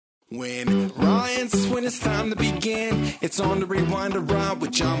When Ryan's when it's time to begin, it's on the Rewind to Raw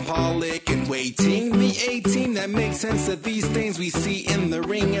with John Pollock and Waiting. The 18 that makes sense of these things we see in the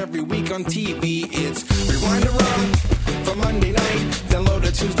ring every week on TV. It's Rewind to Raw for Monday night. Download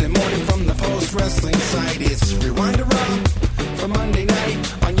it Tuesday morning from the Post Wrestling site. It's Rewind to Raw for Monday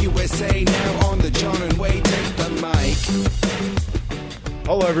night on USA Now on the John and Wai Take the Mic.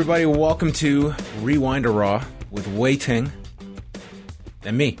 Hello, everybody. Welcome to Rewind to Raw with Waiting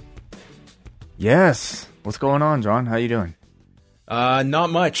and me. Yes. What's going on, John? How you doing?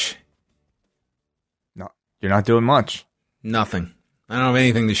 Not much. No, you're not doing much. Nothing. I don't have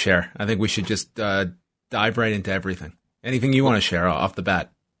anything to share. I think we should just dive right into everything. Anything you want to share off the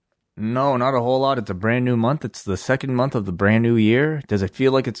bat? No, not a whole lot. It's a brand new month. It's the second month of the brand new year. Does it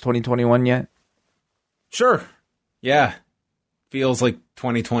feel like it's 2021 yet? Sure. Yeah. Feels like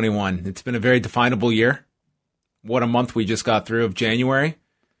 2021. It's been a very definable year. What a month we just got through of January.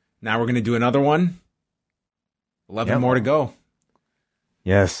 Now we're going to do another one. 11 more to go.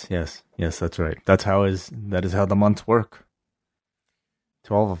 Yes, that's right. That is how the months work.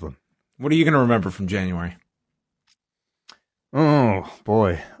 12 of them. What are you going to remember from January? Oh,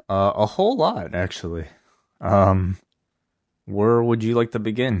 boy. A whole lot, actually. Where would you like to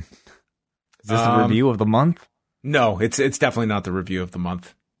begin? Is this a review of the month? No, it's definitely not the review of the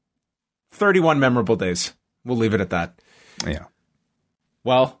month. 31 memorable days. We'll leave it at that. Yeah.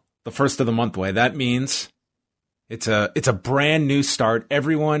 Well, the first of the month, Way. That means it's a brand new start.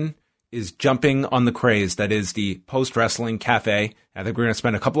 Everyone is jumping on the craze that is the Post Wrestling Cafe. I think we're going to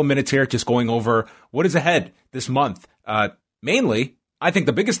spend a couple of minutes here just going over what is ahead this month. Mainly, I think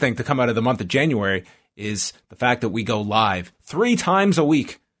the biggest thing to come out of the month of January is the fact that we go live 3 times a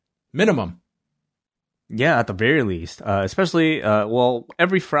week, minimum. Yeah, at the very least. Especially,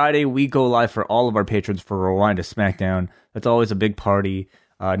 every Friday we go live for all of our patrons for Rewind to SmackDown. That's always a big party.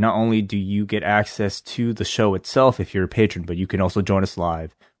 Not only do you get access to the show itself if you're a patron, but you can also join us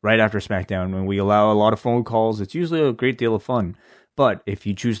live right after SmackDown when we allow a lot of phone calls. It's usually a great deal of fun. But if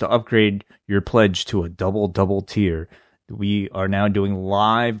you choose to upgrade your pledge to a double tier, we are now doing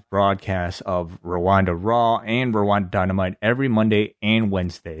live broadcasts of Rewind to Raw and Rewind to Dynamite every Monday and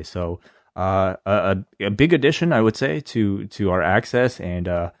Wednesday. So a big addition, I would say, to our access, and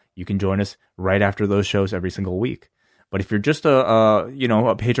you can join us right after those shows every single week. But if you're just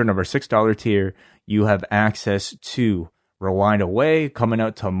a patron of our $6 tier, you have access to Rewind Away coming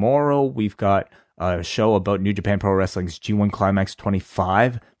out tomorrow. We've got a show about New Japan Pro Wrestling's G1 Climax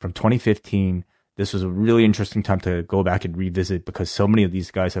 25 from 2015. This was a really interesting time to go back and revisit because so many of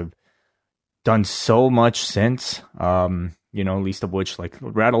these guys have done so much since. Least of which,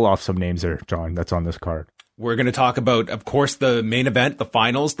 rattle off some names there, John, that's on this card. We're going to talk about, of course, the main event, the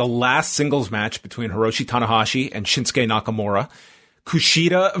finals, the last singles match between Hiroshi Tanahashi and Shinsuke Nakamura.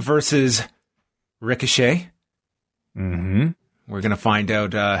 Kushida versus Ricochet. Mm-hmm. We're going to find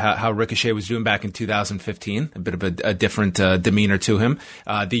out how Ricochet was doing back in 2015. A bit of a different demeanor to him.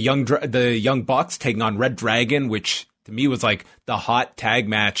 The Young Bucks taking on Red Dragon, which to me was like the hot tag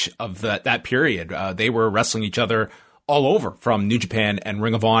match of that period. They were wrestling each other all over from New Japan and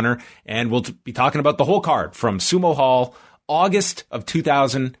Ring of Honor. And we'll be talking about the whole card from Sumo Hall, August of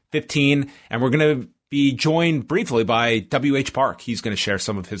 2015. And we're going to be joined briefly by W.H. Park. He's going to share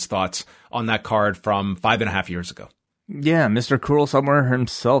some of his thoughts on that card from 5.5 years ago. Yeah, Mr. Cruel Summer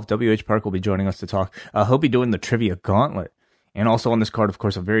himself, W.H. Park, will be joining us to talk. He'll be doing the Trivia Gauntlet. And also on this card, of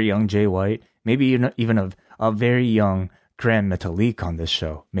course, a very young Jay White, maybe even a very young Grand Metalik on this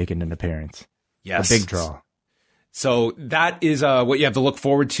show, making an appearance. Yes. A big draw. So that is what you have to look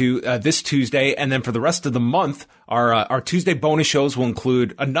forward to this Tuesday. And then for the rest of the month, our Tuesday bonus shows will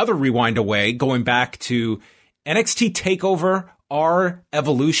include another Rewind Away, going back to NXT TakeOver R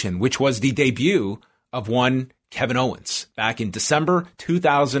Evolution, which was the debut of one Kevin Owens back in December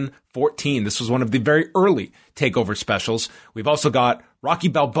 2014. This was one of the very early TakeOver specials. We've also got Rocky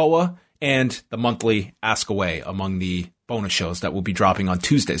Balboa and the monthly Ask Away among the bonus shows that will be dropping on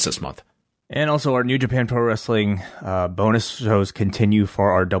Tuesdays this month. And also our New Japan Pro Wrestling bonus shows continue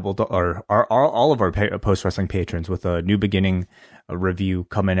for all of our Post Wrestling patrons with a New Beginning review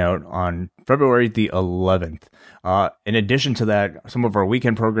coming out on February the 11th. In addition to that, some of our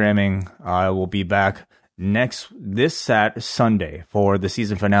weekend programming will be back this Sunday for the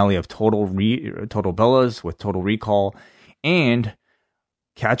season finale of Total Bellas with Total Recall, and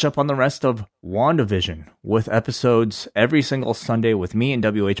catch up on the rest of WandaVision with episodes every single Sunday with me and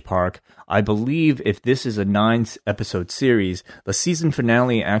W.H. Park. I believe if this is a 9-episode series, the season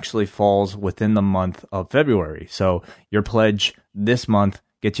finale actually falls within the month of February. So your pledge this month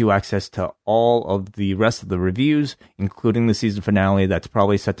gets you access to all of the rest of the reviews, including the season finale that's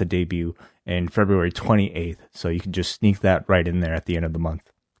probably set to debut in February 28th. So you can just sneak that right in there at the end of the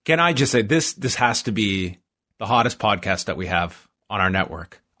month. Can I just say, this has to be the hottest podcast that we have on our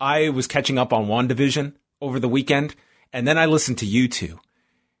network. I was catching up on WandaVision over the weekend, and then I listened to you two.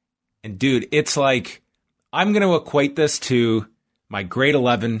 And dude, it's like, I'm going to equate this to my grade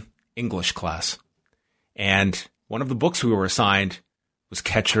 11 English class. And one of the books we were assigned was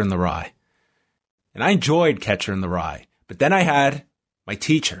Catcher in the Rye. And I enjoyed Catcher in the Rye. But then I had my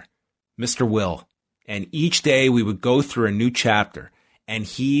teacher, Mr. Will. And each day we would go through a new chapter. And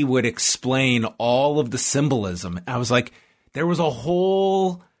he would explain all of the symbolism. I was like, there was a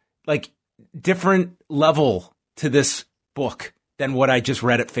whole, like, different level to this book than what I just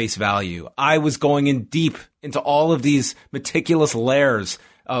read at face value. I was going in deep into all of these meticulous layers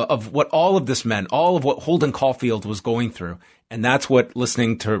of what all of this meant, all of what Holden Caulfield was going through. And that's what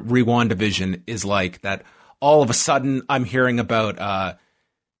listening to WandaVision is like, that all of a sudden I'm hearing about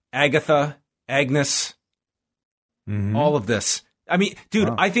Agatha, Agnes, all of this. I mean, dude,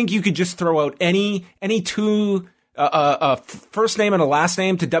 wow. I think you could just throw out any two first name and a last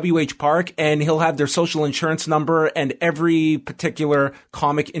name to W.H. Park, and he'll have their social insurance number and every particular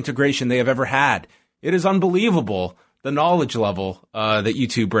comic integration they have ever had. It is unbelievable, the knowledge level that you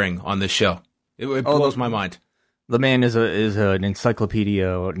two bring on this show. It blows my mind. The man is an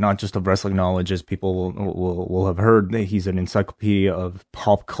encyclopedia, not just of wrestling knowledge, as people will have heard. He's an encyclopedia of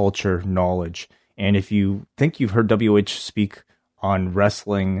pop culture knowledge. And if you think you've heard WH speak on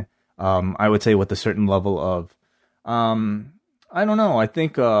wrestling, I would say with a certain level of, I don't know, I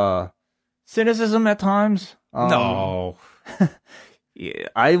think cynicism at times. No. Yeah,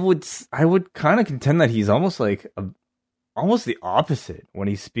 I would kind of contend that he's almost like almost the opposite when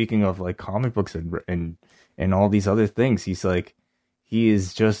he's speaking of like comic books and all these other things. He's like, he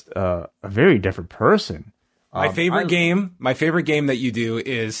is just a very different person. My favorite game that you do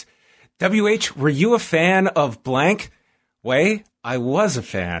is, WH, were you a fan of blank? Way, I was a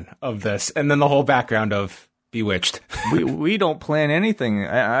fan of this. And then the whole background of Bewitched. we don't plan anything.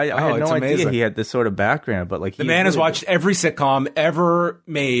 I had no idea he had this sort of background, but like the man has watched every sitcom ever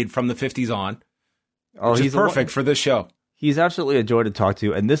made from the 50s on. Which is perfect for this show. He's absolutely a joy to talk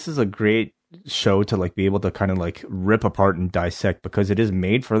to, and this is a great show to like be able to kind of like rip apart and dissect, because it is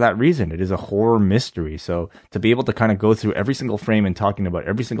made for that reason. It is a horror mystery. So to be able to kind of go through every single frame and talking about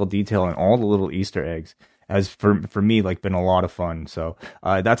every single detail and all the little Easter eggs has for me like been a lot of fun. So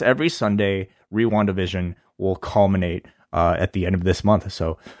that's every Sunday. WandaVision will culminate at the end of this month.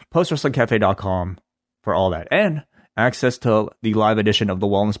 So postwrestlingcafe.com for all that, and access to the live edition of the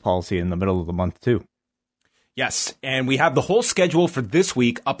Wellness Policy in the middle of the month too. Yes, and we have the whole schedule for this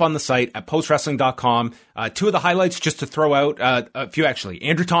week up on the site at postwrestling.com. Two of the highlights just to throw out, a few actually.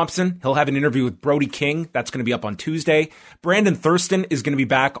 Andrew Thompson, he'll have an interview with Brody King. That's going to be up on Tuesday. Brandon Thurston is going to be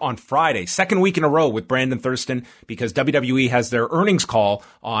back on Friday. Second week in a row with Brandon Thurston, because WWE has their earnings call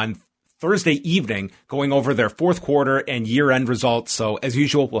on Thursday evening going over their fourth quarter and year-end results. So as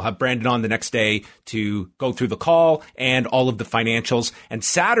usual, we'll have Brandon on the next day to go through the call and all of the financials. And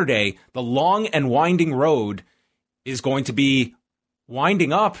Saturday, the long and winding road is going to be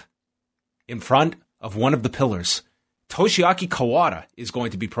winding up in front of one of the pillars. Toshiaki Kawada is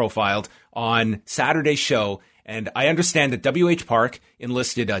going to be profiled on Saturday's show. And I understand that WH Park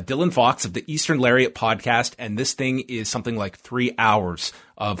enlisted Dylan Fox of the Eastern Lariat podcast, and this thing is something like 3 hours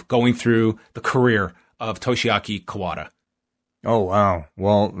of going through the career of Toshiaki Kawada. Oh wow!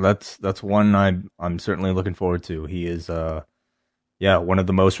 Well, that's one I'm certainly looking forward to. He is one of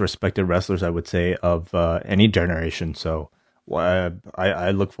the most respected wrestlers, I would say, of any generation. So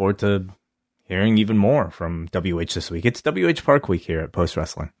I look forward to hearing even more from WH this week. It's WH Park week here at Post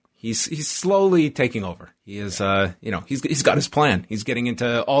Wrestling. He's slowly taking over. He is, he's got his plan. He's getting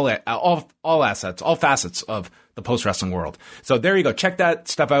into all assets, all facets of the post wrestling world. So there you go. Check that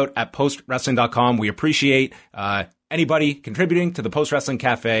stuff out at postwrestling.com. We appreciate anybody contributing to the Post Wrestling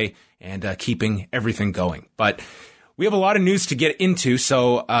Cafe and keeping everything going. But we have a lot of news to get into,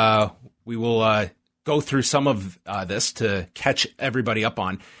 so we will go through some of this to catch everybody up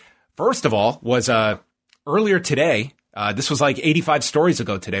on. First of all, was earlier today. This was like 85 stories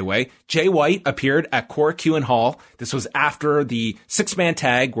ago today, Way. Jay White appeared at Korakuen Hall. This was after the six-man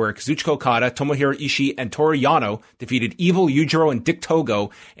tag where Kazuchika Okada, Tomohiro Ishii, and Toru Yano defeated Evil, Yujiro, and Dick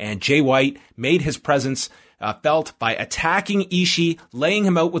Togo. And Jay White made his presence felt by attacking Ishii, laying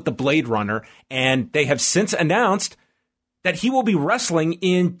him out with the Blade Runner. And they have since announced that he will be wrestling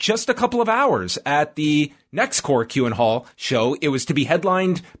in just a couple of hours at the next Korakuen Hall show. It was to be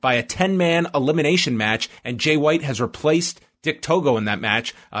headlined by a 10-man elimination match, and Jay White has replaced Dick Togo in that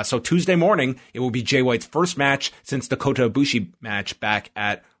match. So Tuesday morning, it will be Jay White's first match since the Kota Ibushi match back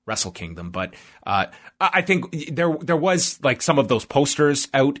at Wrestle Kingdom. But I think there was like some of those posters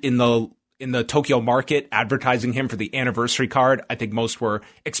out in the Tokyo market advertising him for the anniversary card. I think most were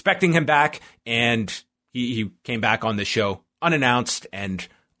expecting him back, and he came back on the show unannounced and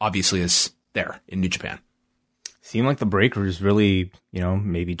obviously is there in New Japan. Seemed like the break was really,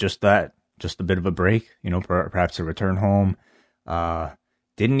 maybe just that, just a bit of a break, perhaps a return home.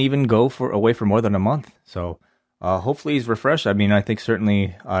 Didn't even go away for more than a month. So hopefully he's refreshed. I mean, I think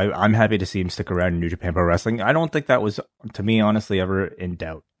certainly I'm happy to see him stick around in New Japan Pro Wrestling. I don't think that was, to me, honestly, ever in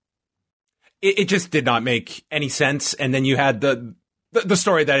doubt. It just did not make any sense. And then you had the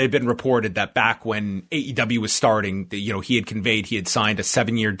story that had been reported that back when AEW was starting, he had conveyed he had signed a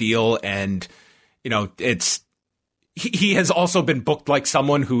 7-year deal, and he has also been booked like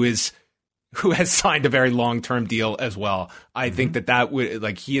someone who has signed a very long-term deal as well. I think that would,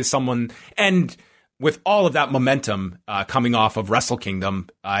 like, he is someone, and with all of that momentum coming off of Wrestle Kingdom,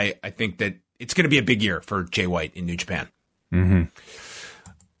 I think that it's going to be a big year for Jay White in New Japan. Mm-hmm.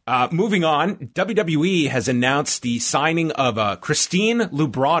 Moving on, WWE has announced the signing of Christine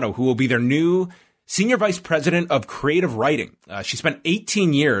Lubrano, who will be their new Senior Vice President of Creative Writing. She spent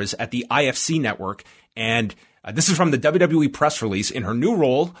 18 years at the IFC network, and this is from the WWE press release. In her new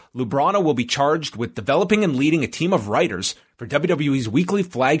role, Lubrano will be charged with developing and leading a team of writers for WWE's weekly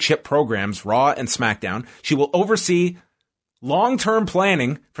flagship programs, Raw and SmackDown. She will oversee long-term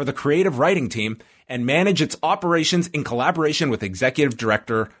planning for the creative writing team and manage its operations in collaboration with Executive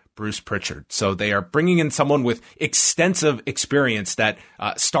Director Bruce Pritchard. So they are bringing in someone with extensive experience that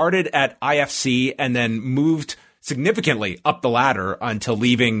started at IFC and then moved significantly up the ladder until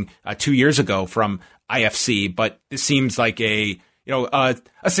leaving 2 years ago from IFC. But this seems like a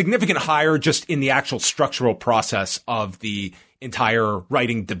significant hire just in the actual structural process of the entire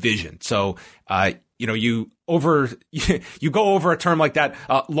writing division. So, you go over a term like that,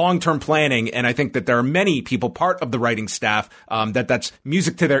 long-term planning, and I think that there are many people part of the writing staff that's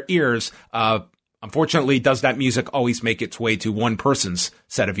music to their ears. Unfortunately, does that music always make its way to one person's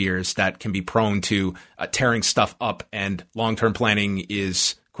set of ears that can be prone to tearing stuff up, and long-term planning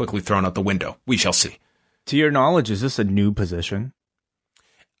is quickly thrown out the window? We shall see. To your knowledge, is this a new position?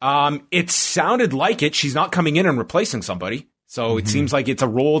 It sounded like it. She's not coming in and replacing somebody. So it seems like it's a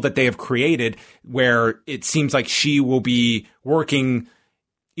role that they have created where it seems like she will be working.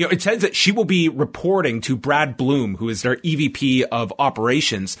 It says that she will be reporting to Brad Bloom, who is their EVP of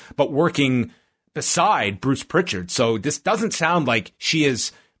operations, but working beside Bruce Pritchard. So this doesn't sound like she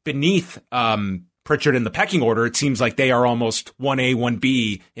is beneath Pritchard in the pecking order. It seems like they are almost 1A,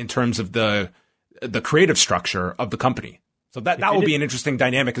 1B in terms of the creative structure of the company. So that will be an interesting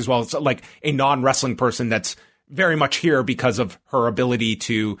dynamic as well. It's like a non-wrestling person that's very much here because of her ability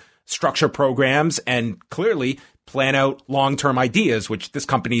to structure programs and clearly plan out long-term ideas, which this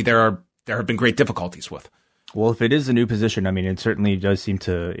company, there have been great difficulties with. Well, if it is a new position, I mean, it certainly does seem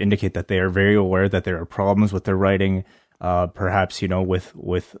to indicate that they are very aware that there are problems with their writing, perhaps,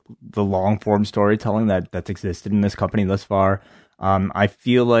 with the long-form storytelling that's existed in this company thus far. I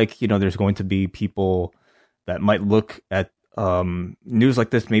feel like, there's going to be people that might look at news like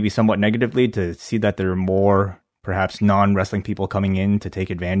this maybe somewhat negatively, to see that there are more perhaps non-wrestling people coming in to take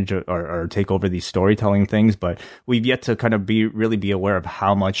advantage of, or take over these storytelling things. But we've yet to kind of really be aware of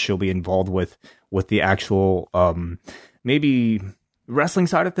how much she'll be involved with the actual maybe wrestling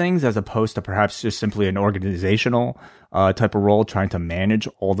side of things, as opposed to perhaps just simply an organizational type of role, trying to manage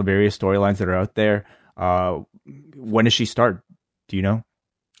all the various storylines that are out there. When does she start? Do you know?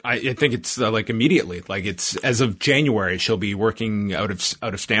 I think it's like immediately, like it's as of January, she'll be working out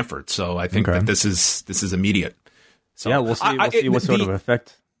of Stanford. So I think that this is immediate. So yeah, we'll see what sort of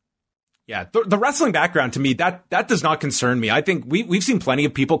effect. Yeah, the wrestling background to me, that does not concern me. I think we've seen plenty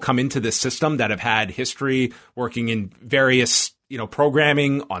of people come into this system that have had history working in various,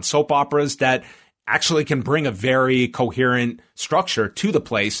 programming on soap operas that actually can bring a very coherent structure to the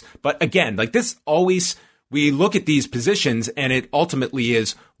place. But again, like this always, we look at these positions and it ultimately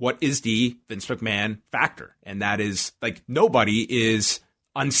is, what is the Vince McMahon factor? And that is like, nobody is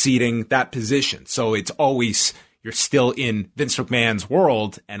unseating that position. So it's always, you're still in Vince McMahon's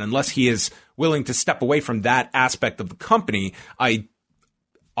world. And unless he is willing to step away from that aspect of the company,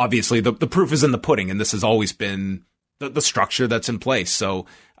 obviously the proof is in the pudding. And this has always been the structure that's in place. So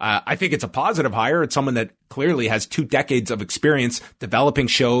I think it's a positive hire. It's someone that clearly has 2 decades of experience developing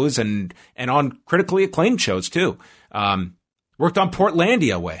shows and on critically acclaimed shows too. Worked on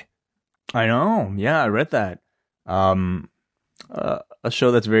Portlandia Way. I know. Yeah, I read that. A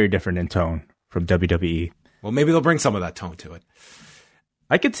show that's very different in tone from WWE. Well, maybe they'll bring some of that tone to it.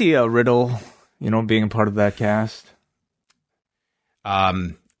 I could see a Riddle, being a part of that cast.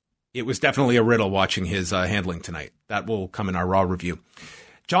 It was definitely a Riddle watching his handling tonight. That will come in our Raw review.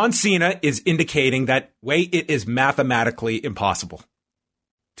 John Cena is indicating that, it is mathematically impossible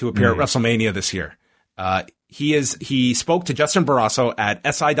to appear at WrestleMania this year. He spoke to Justin Barrasso at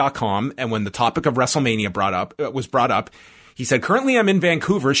SI.com, and when the topic of WrestleMania was brought up, he said, "Currently I'm in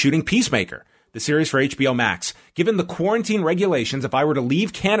Vancouver shooting Peacemaker, the series for HBO Max. Given the quarantine regulations, if I were to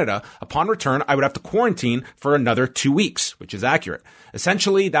leave Canada upon return, I would have to quarantine for another 2 weeks," which is accurate.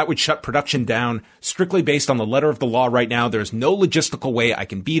 Essentially, that would shut production down strictly based on the letter of the law right now. There's no logistical way I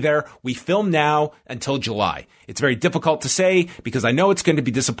can be there. We film now until July. It's very difficult to say because I know it's going to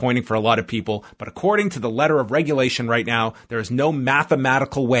be disappointing for a lot of people, but according to the letter of regulation right now, there is no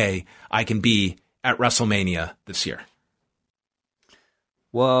mathematical way I can be at WrestleMania this year.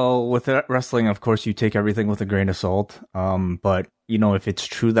 Well, with wrestling, of course, you take everything with a grain of salt. But, if it's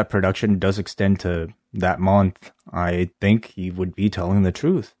true that production does extend to that month, I think he would be telling the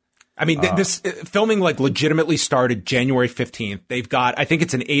truth. I mean, this filming legitimately started January 15th. They've got, I think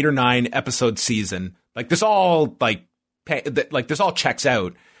it's an 8 or 9 episode season. This all this all checks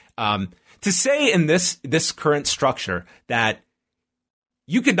out. To say in this current structure that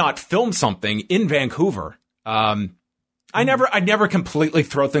you could not film something in Vancouver, I never completely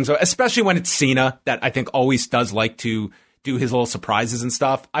throw things out, especially when it's Cena, that I think always does like to do his little surprises and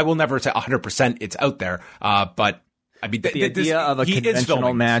stuff. I will never say 100% it's out there. But I mean, the idea of a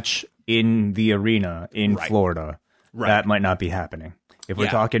conventional match in the arena in Florida, that might not be happening. If we're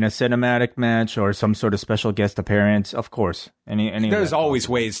talking a cinematic match or some sort of special guest appearance, of course. There's always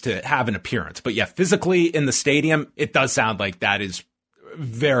ways to have an appearance. But physically in the stadium, it does sound like that is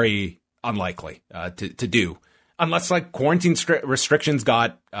very unlikely to do. Unless quarantine restrictions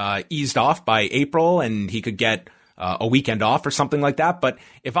got eased off by April and he could get a weekend off or something like that. But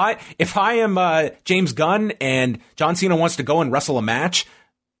if I am James Gunn and John Cena wants to go and wrestle a match,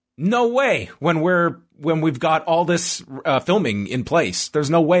 no way. When we've got all this filming in place,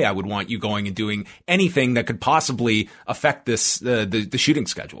 there's no way I would want you going and doing anything that could possibly affect this the shooting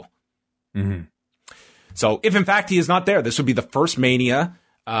schedule. Mm-hmm. So if in fact he is not there, this would be the first Mania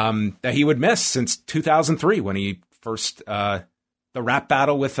that he would miss since 2003 when he first the rap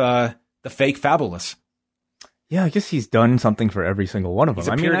battle with the fake Fabulous. Yeah, I guess he's done something for every single one of them.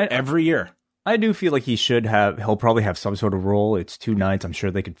 He's appeared every year. I do feel like he'll probably have some sort of role. It's 2 nights. I'm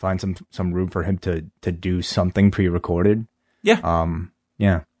sure they could find some room for him to do something pre-recorded. Yeah.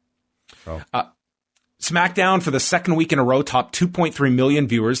 Yeah. So. SmackDown for the second week in a row topped 2.3 million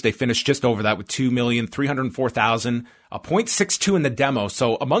viewers. They finished just over that with 2,304,000, 0.62 in the demo.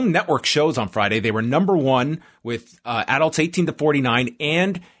 So among network shows on Friday, they were number 1 with adults 18 to 49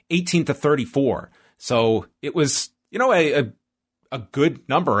 and 18 to 34. So it was, a good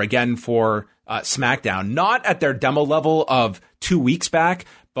number again for SmackDown. Not at their demo level of 2 weeks back,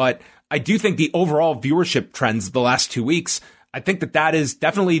 but I do think the overall viewership trends the last 2 weeks, I think that is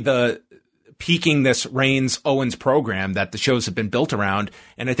definitely the peaking this Reigns-Owens program that the shows have been built around.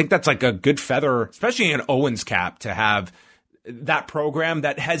 And I think that's a good feather, especially in Owens' cap, to have that program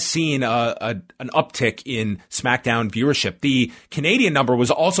that has seen an uptick in SmackDown viewership. The Canadian number was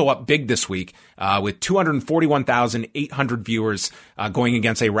also up big this week with 241,800 viewers going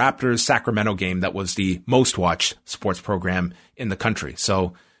against a Raptors-Sacramento game that was the most watched sports program in the country.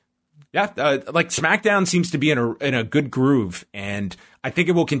 So yeah, SmackDown seems to be in a good groove, and I think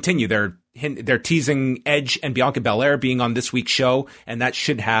it will continue. They're teasing Edge and Bianca Belair being on this week's show, and that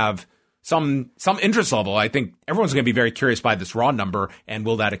should have some interest level. I think everyone's going to be very curious by this Raw number, and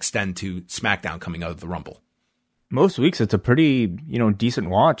will that extend to SmackDown coming out of the Rumble? Most weeks it's a pretty decent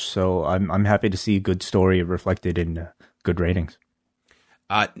watch, so I'm happy to see good story reflected in good ratings.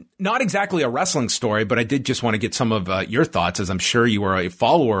 Not exactly a wrestling story, but I did just want to get some of your thoughts, as I'm sure you were a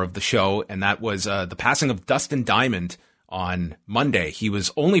follower of the show, and that was the passing of Dustin Diamond on Monday. He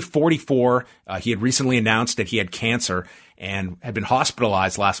was only 44. He had recently announced that he had cancer and had been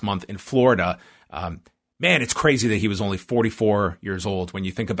hospitalized last month in Florida. Man, it's crazy that he was only 44 years old when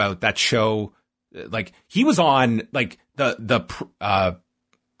you think about that show. He was on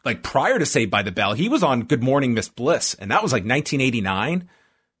prior to Saved by the Bell, he was on Good Morning Miss Bliss, and that was 1989.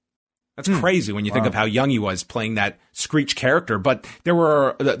 That's crazy when you think of how young he was playing that Screech character. But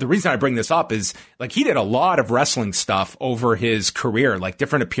the reason I bring this up is he did a lot of wrestling stuff over his career,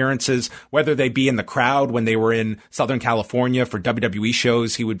 different appearances, whether they be in the crowd when they were in Southern California for WWE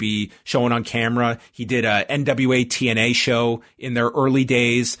shows, he would be showing on camera. He did a NWA TNA show in their early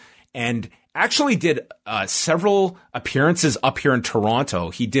days, and actually did several appearances up here in Toronto.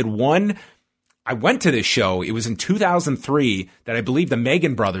 He did one I went to this show. It was in 2003 that I believe the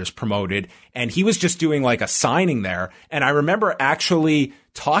Megan brothers promoted, and he was just doing like a signing there. And I remember actually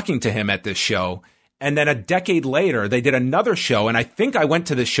talking to him at this show. And then a decade later, they did another show, and I think I went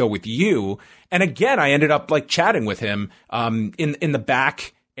to this show with you. And again, I ended up like chatting with him in the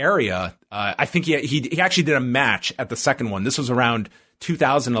back area. I think he actually did a match at the second one. This was around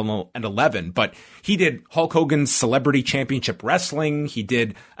 2011, but he did Hulk Hogan's Celebrity Championship Wrestling. He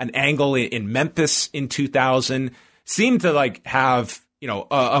did an angle in Memphis in 2000. Seemed to like have, you know,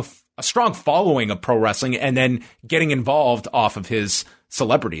 a strong following of pro wrestling, and then getting involved off of his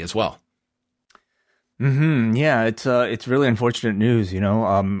celebrity as well. Yeah, it's really unfortunate news, you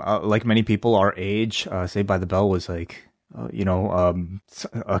know. Like many people our age, Saved by the Bell was like,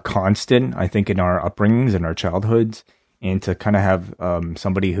 a constant, I think, in our upbringings and our childhoods. And to kind of have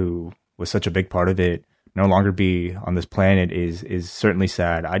somebody who was such a big part of it no longer be on this planet is certainly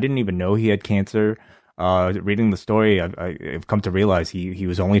sad. I didn't even know he had cancer. Reading the story, I've come to realize he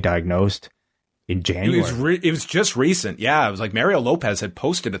was only diagnosed in January. It was just recent. Yeah, it was like Mario Lopez had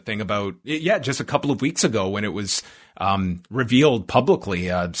posted a thing about just a couple of weeks ago when it was revealed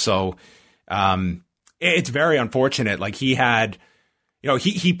publicly. So it's very unfortunate. Like he had,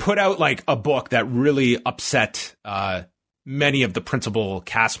 he put out like a book that really upset many of the principal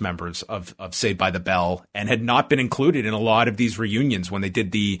cast members of Saved by the Bell, and had not been included in a lot of these reunions when they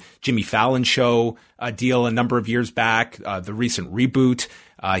did the Jimmy Fallon show deal a number of years back, the recent reboot.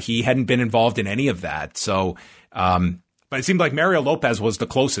 He hadn't been involved in any of that. So, but it seemed like Mario Lopez was the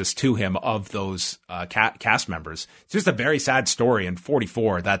closest to him of those cast members. It's just a very sad story. And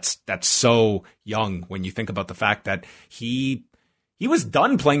 44, that's so young when you think about the fact that he was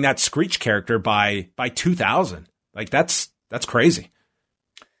done playing that Screech character by 2000. Like that's crazy.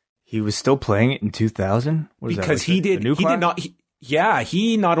 He was still playing it in 2000? Because he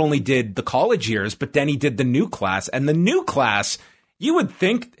not only did the college years, but then he did the new class. And the new class, you would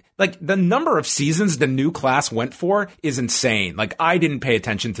think, like, the number of seasons the new class went for is insane. Like, I didn't pay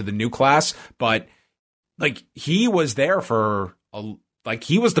attention to the new class, but like he was there for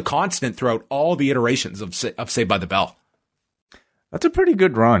he was the constant throughout all the iterations of Saved by the Bell. That's a pretty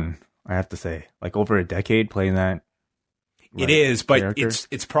good run, I have to say. Like over a decade playing that. It is, but character.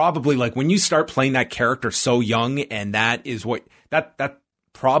 it's probably like when you start playing that character so young, and that is what that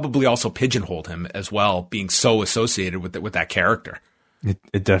probably also pigeonholed him as well, being so associated with that character.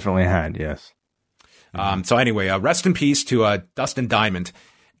 It definitely had, yes. So anyway, rest in peace to Dustin Diamond.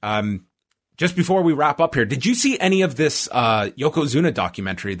 Just before we wrap up here, did you see any of this Yokozuna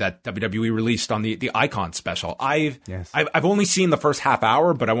documentary that WWE released on the Icon special? I've only seen the first half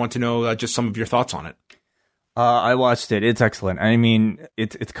hour, but I want to know just some of your thoughts on it. I watched it. It's excellent. I mean,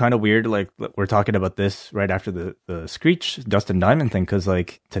 it's kind of weird. Like we're talking about this right after the Screech Dustin Diamond thing, because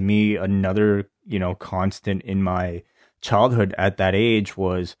like to me, another constant in my childhood at that age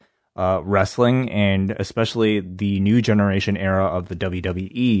was wrestling, and especially the new generation era of the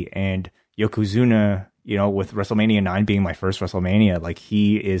WWE and Yokozuna. With WrestleMania 9 being my first WrestleMania, like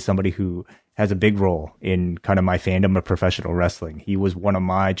he is somebody who has a big role in kind of my fandom of professional wrestling. He was one of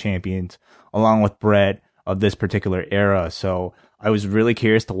my champions, along with Bret, of this particular era. So I was really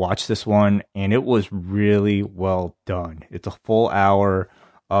curious to watch this one, and it was really well done. It's a full hour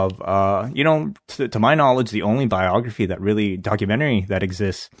of, to my knowledge, the only documentary that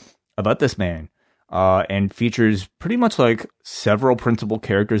exists about this man, and features pretty much like several principal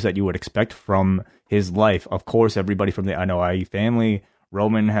characters that you would expect from his life. Of course, everybody from the Anoa'i family.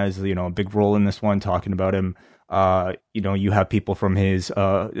 Roman has, a big role in this one, talking about him. You have people from his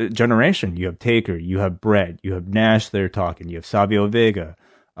generation. You have Taker, you have Bret, you have Nash there talking, you have Savio Vega,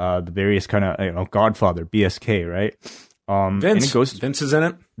 the various kind of, Godfather, BSK, right? Vince is in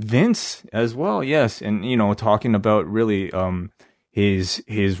it. Vince as well, yes. And, talking about really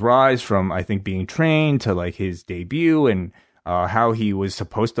his rise from, I think, being trained to like his debut, and how he was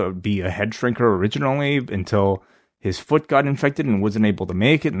supposed to be a head shrinker originally until his foot got infected and wasn't able to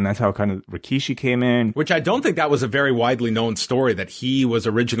make it, and that's how kind of Rikishi came in. Which I don't think that was a very widely known story, that he was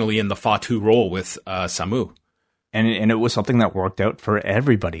originally in the Fatu role with Samu. And it was something that worked out for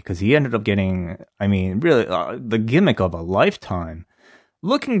everybody, because he ended up getting, really, the gimmick of a lifetime.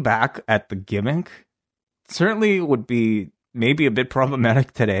 Looking back at the gimmick, certainly would be maybe a bit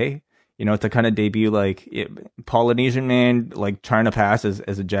problematic today. To kind of debut like Polynesian man, like trying to pass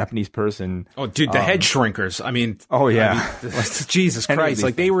as a Japanese person. Oh, dude, the head shrinkers. Oh yeah, Jesus Christ!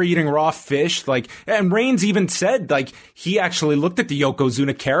 Like they were eating raw fish. Like, and Reigns even said like he actually looked at the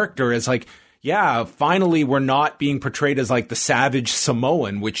Yokozuna character as like, yeah, finally we're not being portrayed as like the savage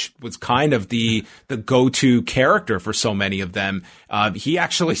Samoan, which was kind of the go-to character for so many of them. He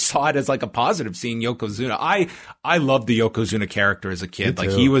actually saw it as like a positive, seeing Yokozuna. I loved the Yokozuna character as a kid. Like,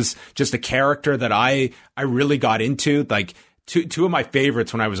 he was just a character that I really got into. Like, two of my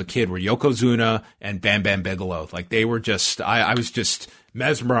favorites when I was a kid were Yokozuna and Bam Bam Bigelow. Like, they were just, I was just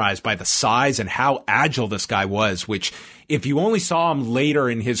mesmerized by the size and how agile this guy was, which if you only saw him later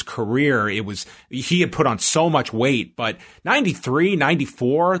in his career, he had put on so much weight, but 93,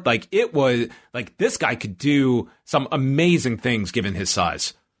 94, like, it was like, this guy could do some amazing things given his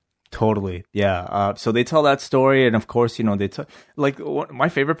size. Totally. Yeah. So they tell that story. And of course, you know, my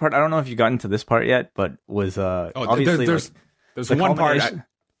favorite part, I don't know if you got into this part yet, but was, obviously there's one part.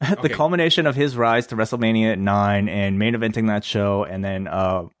 The culmination of his rise to WrestleMania 9 and main eventing that show and then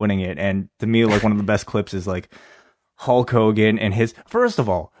winning it. And to me, like, one of the best clips is like Hulk Hogan and first of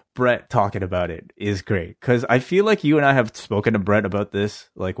all, Bret talking about it is great. Cause I feel like you and I have spoken to Bret about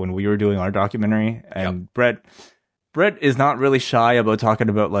this, like when we were doing our documentary, and yep. Bret is not really shy about talking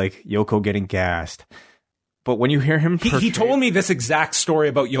about like Yoko getting gassed. But when you hear him, he told me this exact story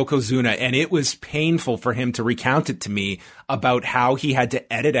about Yokozuna, and it was painful for him to recount it to me about how he had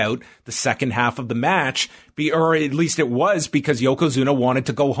to edit out the second half of the match, or at least it was because Yokozuna wanted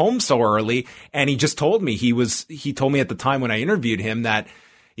to go home so early. And he just told me he told me at the time when I interviewed him that,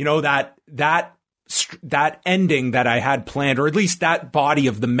 you know, that ending that I had planned, or at least that body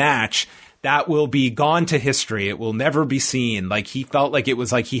of the match, that will be gone to history. It will never be seen. Like, he felt like it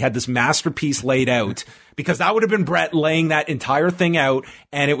was like he had this masterpiece laid out, because that would have been Bret laying that entire thing out.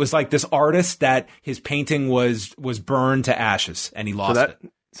 And it was like this artist that his painting was burned to ashes, and he lost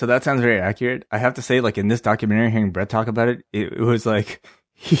it. So that sounds very accurate. I have to say, like, in this documentary, hearing Bret talk about it, it was like,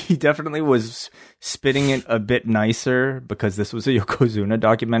 he definitely was spitting it a bit nicer because this was a Yokozuna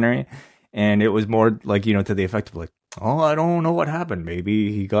documentary. And it was more like, you know, to the effect of like, oh, I don't know what happened.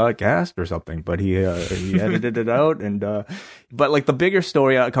 Maybe he got gassed or something, but he edited it out. And, but like the bigger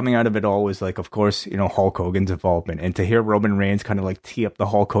story coming out of it all was like, of course, you know, Hulk Hogan's involvement, and to hear Roman Reigns kind of like tee up the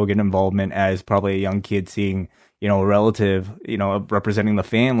Hulk Hogan involvement as probably a young kid seeing, you know, a relative, you know, representing the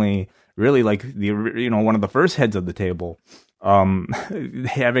family, really like one of the first heads of the table,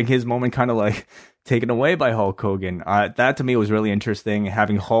 having his moment kind of like taken away by Hulk Hogan. That to me was really interesting,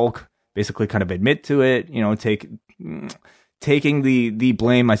 having Hulk basically kind of admit to it, you know, taking the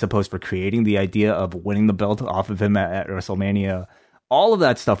blame, I suppose, for creating the idea of winning the belt off of him at WrestleMania. All of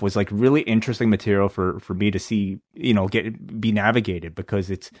that stuff was like really interesting material for me to see, you know, be navigated, because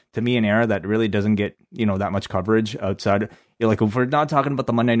it's, to me, an era that really doesn't get, you know, that much coverage outside. You know, like, if we're not talking about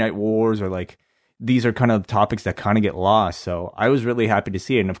the Monday Night Wars, or like, these are kind of topics that kind of get lost. So I was really happy to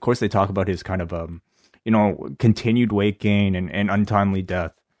see it. And of course, they talk about his kind of, you know, continued weight gain and untimely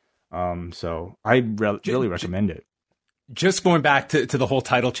death. So I really recommend it. Just going back to the whole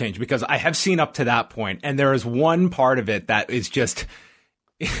title change, because I have seen up to that point, and there is one part of it that is just,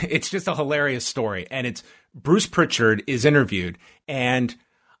 it's just a hilarious story. And it's Bruce Pritchard is interviewed, and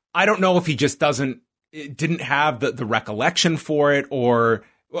I don't know if he just didn't have the recollection for it, or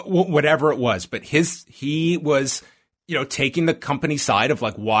whatever it was, but he was, you know, taking the company side of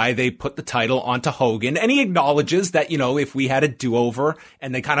like why they put the title onto Hogan. And he acknowledges that, you know, if we had a do-over,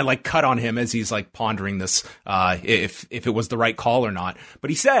 and they kind of like cut on him as he's like pondering this, if it was the right call or not. But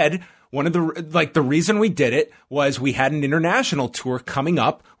he said one of the reason we did it was we had an international tour coming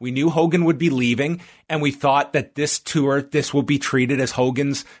up. We knew Hogan would be leaving, and we thought that this will be treated as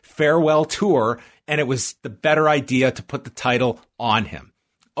Hogan's farewell tour. And it was the better idea to put the title on him.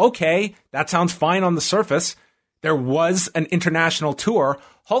 Okay, that sounds fine on the surface. There was an international tour.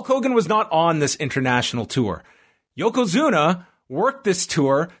 Hulk Hogan was not on this international tour. Yokozuna worked this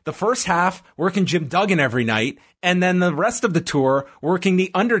tour, the first half working Jim Duggan every night, and then the rest of the tour working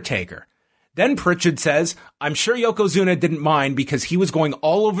The Undertaker. Then Pritchard says, I'm sure Yokozuna didn't mind because he was going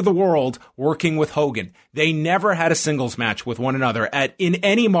all over the world working with Hogan. They never had a singles match with one another in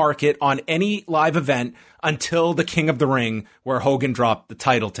any market on any live event until the King of the Ring, where Hogan dropped the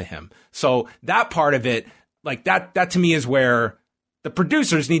title to him. So that part of it, like that to me is where the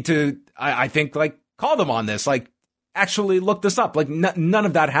producers need to, I think, like, call them on this, like, actually look this up. Like, none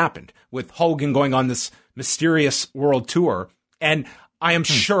of that happened with Hogan going on this mysterious world tour. And I am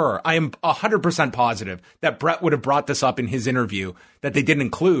sure, I am 100% positive that Bret would have brought this up in his interview that they didn't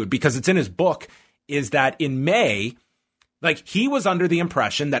include, because it's in his book, is that in May, like, he was under the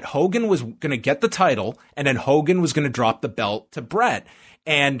impression that Hogan was going to get the title and then Hogan was going to drop the belt to Bret.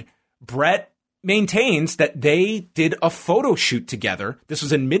 And Bret maintains that they did a photo shoot together. This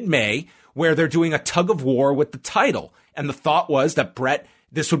was in mid-May, where they're doing a tug of war with the title. And the thought was that Bret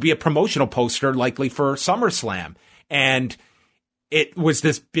this would be a promotional poster likely for SummerSlam. And it was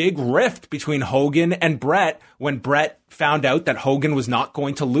this big rift between Hogan and Bret when Bret found out that Hogan was not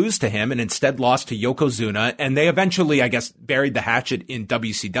going to lose to him and instead lost to Yokozuna. And they eventually, I guess, buried the hatchet in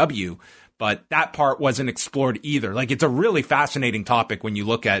WCW. But that part wasn't explored either. Like, it's a really fascinating topic when you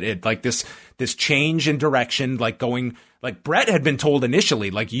look at it. Like, this change in direction, like going, like Bret had been told initially,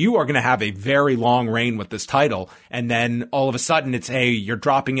 like, you are going to have a very long reign with this title. And then all of a sudden it's, hey, you're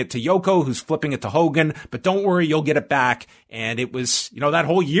dropping it to Yoko, who's flipping it to Hogan, but don't worry, you'll get it back. And it was, that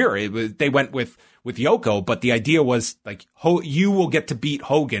whole year they went with Yoko, but the idea was like, you will get to beat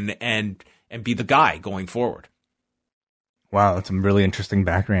Hogan and be the guy going forward. Wow. That's some really interesting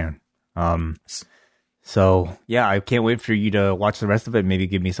background. So yeah, I can't wait for you to watch the rest of it. Maybe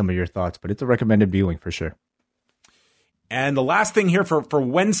give me some of your thoughts, but it's a recommended viewing for sure. And the last thing here for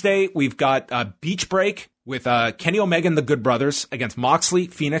Wednesday, we've got Beach Break with Kenny Omega and the Good Brothers against Moxley,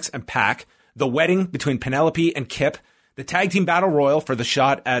 Phoenix, and Pac. The Wedding between Penelope and Kip. The Tag Team Battle Royal for the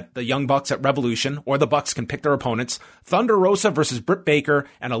shot at the Young Bucks at Revolution, or the Bucks can pick their opponents. Thunder Rosa versus Britt Baker,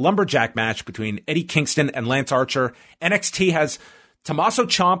 and a lumberjack match between Eddie Kingston and Lance Archer. NXT has Tommaso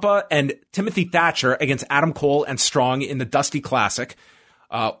Ciampa and Timothy Thatcher against Adam Cole and Strong in the Dusty Classic.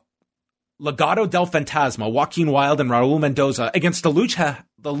 Legado del Fantasma, Joaquin Wilde and Raul Mendoza against the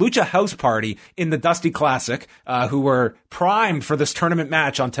Lucha House Party in the Dusty Classic, who were primed for this tournament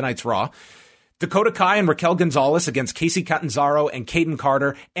match on tonight's Raw. Dakota Kai and Raquel Gonzalez against Casey Catanzaro and Caden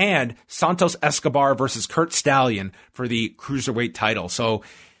Carter, and Santos Escobar versus Kurt Stallion for the Cruiserweight title. So it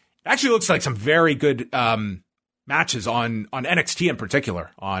actually looks like some very good matches on NXT in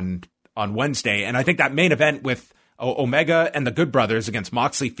particular on Wednesday. And I think that main event with Omega and the Good Brothers against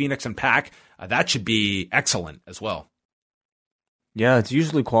Moxley, Phoenix, and Pac, that should be excellent as well. Yeah, it's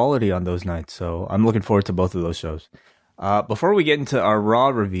usually quality on those nights, so I'm looking forward to both of those shows. Before we get into our Raw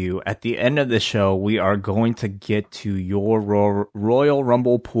review, at the end of the show, we are going to get to your Royal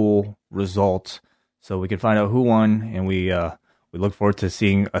Rumble pool results, so we can find out who won, and we look forward to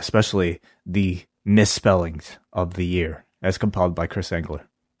seeing especially the misspellings of the year, as compiled by Chris Engler.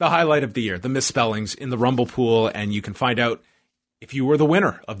 The highlight of the year, the misspellings in the Rumble pool, and you can find out if you were the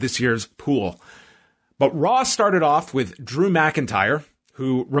winner of this year's pool. But Raw started off with Drew McIntyre,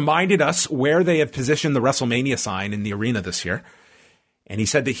 who reminded us where they have positioned the WrestleMania sign in the arena this year. And he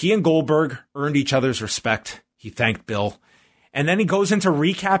said that he and Goldberg earned each other's respect. He thanked Bill. And then he goes into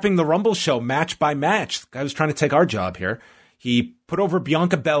recapping the Rumble show match by match. The guy was trying to take our job here. He put over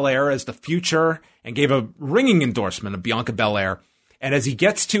Bianca Belair as the future and gave a ringing endorsement of Bianca Belair. And as he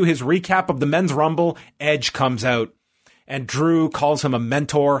gets to his recap of the Men's Rumble, Edge comes out. And Drew calls him a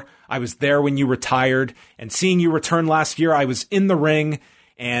mentor. I was there when you retired. And seeing you return last year, I was in the ring.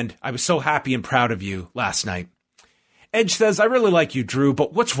 And I was so happy and proud of you last night. Edge says, I really like you, Drew,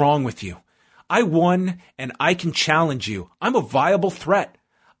 but what's wrong with you? I won, and I can challenge you. I'm a viable threat.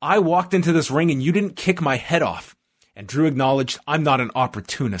 I walked into this ring, and you didn't kick my head off. And Drew acknowledged, I'm not an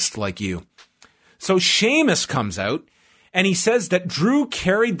opportunist like you. So Sheamus comes out, and he says that Drew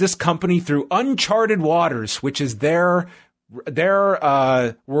carried this company through uncharted waters, which is their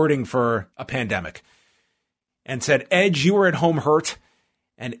wording for a pandemic. And said, Edge, you were at home hurt.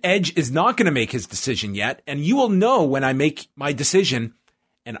 And Edge is not going to make his decision yet. And you will know when I make my decision.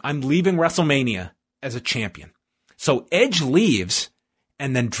 And I'm leaving WrestleMania as a champion. So Edge leaves.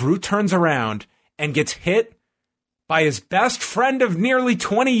 And then Drew turns around and gets hit by his best friend of nearly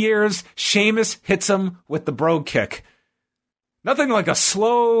 20 years. Sheamus hits him with the Brogue Kick. Nothing like a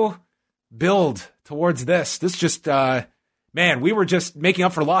slow build towards this. This just, man, we were just making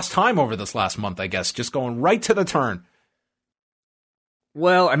up for lost time over this last month, I guess. Just going right to the turn.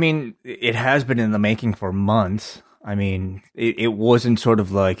 Well, I mean, it has been in the making for months. I mean, it wasn't sort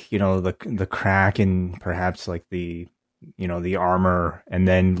of like, the crack and perhaps like the armor and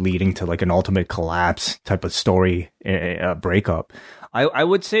then leading to like an ultimate collapse type of story breakup. I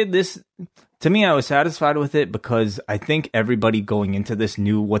would say this, to me, I was satisfied with it because I think everybody going into this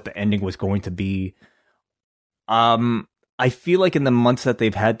knew what the ending was going to be. I feel like in the months that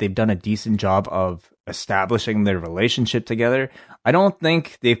they've done a decent job of establishing their relationship together. I don't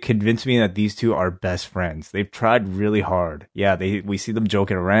think they've convinced me that these two are best friends. They've tried really hard. Yeah, we see them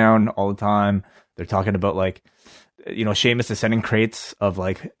joking around all the time. They're talking about like, Sheamus is sending crates of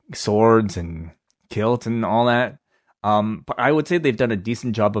like swords and kilts and all that. But I would say they've done a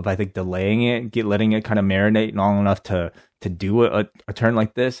decent job of, I think, delaying it, letting it kind of marinate long enough to do a turn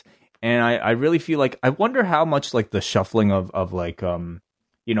like this. And I really feel like, I wonder how much like the shuffling of like,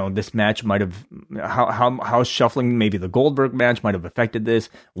 this match might have how shuffling maybe the Goldberg match might have affected this.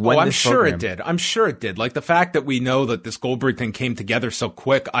 I'm sure it did. I'm sure it did. Like the fact that we know that this Goldberg thing came together so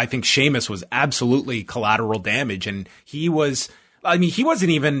quick, I think Sheamus was absolutely collateral damage, and he wasn't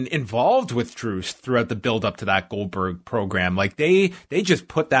even involved with Drew throughout the build up to that Goldberg program. Like they just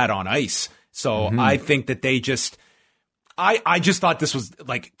put that on ice. So I think that they just, I just thought this was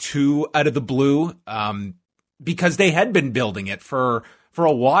like too out of the blue, because they had been building it for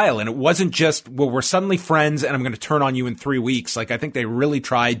a while, and it wasn't just, well, we're suddenly friends and I'm going to turn on you in 3 weeks. Like I think they really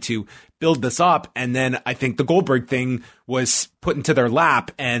tried to build this up, and then I think the Goldberg thing was put into their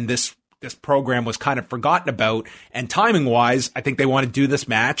lap, and this program was kind of forgotten about. And timing wise, I think they want to do this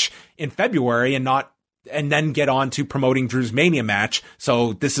match in February and then get on to promoting Drew's Mania match.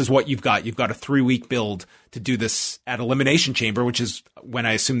 So this is what you've got. You've got a 3-week build to do this at Elimination Chamber, which is when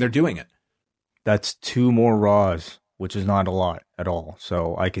I assume they're doing it. That's 2 more Raws, which is not a lot at all.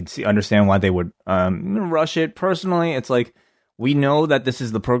 So I can understand why they would rush it. Personally, it's like, we know that this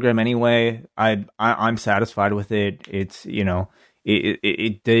is the program anyway. I'm satisfied with it. It's,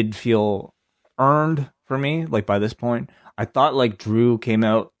 it did feel earned for me. Like by this point, I thought like Drew came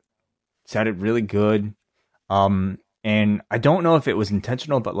out, said it really good. And I don't know if it was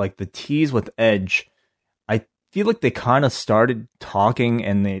intentional, but like the tease with Edge, I feel like they kind of started talking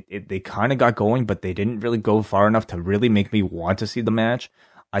and they kind of got going, but they didn't really go far enough to really make me want to see the match.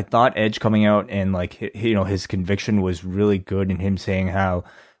 I thought Edge coming out and like, his conviction was really good, and him saying how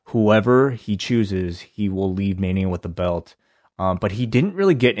whoever he chooses, he will leave Mania with the belt. But he didn't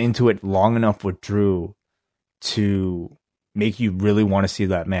really get into it long enough with Drew to make you really want to see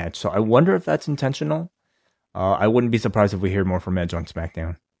that match. So I wonder if that's intentional. I wouldn't be surprised if we hear more from Edge on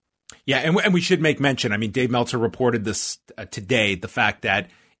SmackDown. Yeah, and we should make mention, I mean, Dave Meltzer reported this today, the fact that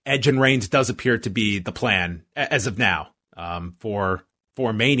Edge and Reigns does appear to be the plan as of now for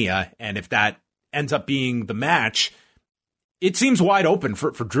Mania. And if that ends up being the match, it seems wide open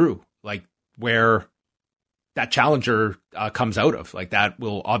for Drew, like where that challenger comes out of. Like that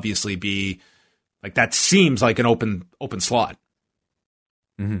will obviously be, like that seems like an open slot.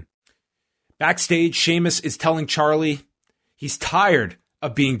 Mm-hmm. Backstage, Sheamus is telling Charlie he's tired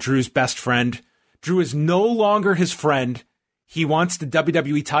of being Drew's best friend. Drew is no longer his friend. He wants the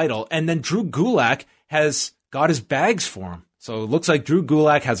WWE title. And then Drew Gulak has got his bags for him. So it looks like Drew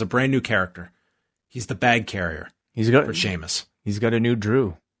Gulak has a brand new character. He's the bag carrier for Sheamus. He's got a new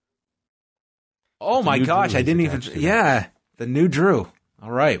Drew. Oh my gosh, I didn't even... Yeah, the new Drew. All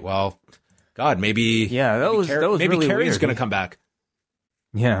right, well, God, maybe... Yeah, that was maybe really Carrie's weird. going to come back.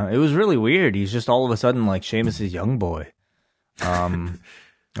 Yeah, it was really weird. He's just all of a sudden like Sheamus' young boy.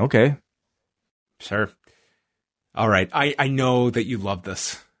 Okay. Sure. All right. I know that you love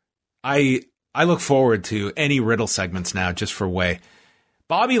this. I look forward to any Riddle segments now, just for Way.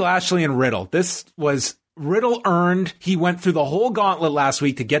 Bobby Lashley and Riddle. This was Riddle earned. He went through the whole gauntlet last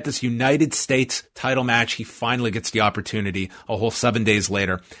week to get this United States title match. He finally gets the opportunity a whole 7 days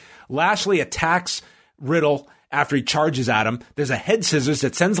later. Lashley attacks Riddle after he charges at him. There's a head scissors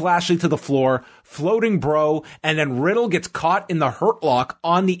that sends Lashley to the floor, floating bro, and then Riddle gets caught in the hurt lock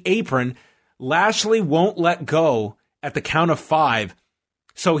on the apron. Lashley won't let go at the count of 5,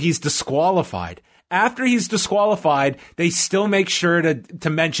 so he's disqualified. After he's disqualified, they still make sure to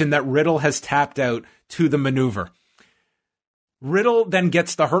mention that Riddle has tapped out to the maneuver. Riddle then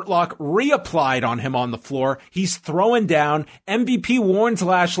gets the hurt lock reapplied on him on the floor. He's throwing down. MVP warns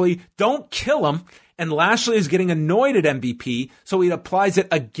Lashley, don't kill him. And Lashley is getting annoyed at MVP, so he applies it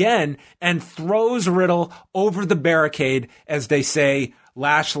again and throws Riddle over the barricade as they say,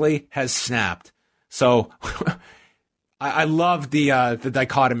 Lashley has snapped. So I love the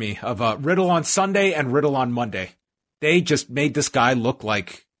dichotomy of Riddle on Sunday and Riddle on Monday. They just made this guy look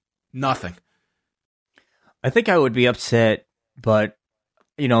like nothing. I think I would be upset, but,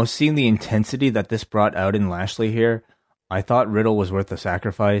 seeing the intensity that this brought out in Lashley here, I thought Riddle was worth the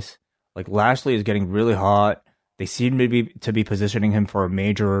sacrifice. Like, Lashley is getting really hot. They seem to be positioning him for a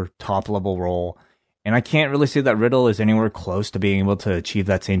major top-level role. And I can't really see that Riddle is anywhere close to being able to achieve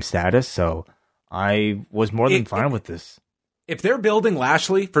that same status, so I was more than fine with this. If they're building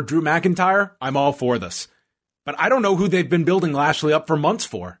Lashley for Drew McIntyre, I'm all for this. But I don't know who they've been building Lashley up for months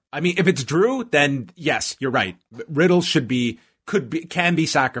for. I mean, if it's Drew, then yes, you're right. Riddle can be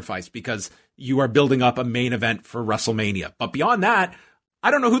sacrificed because you are building up a main event for WrestleMania. But beyond that,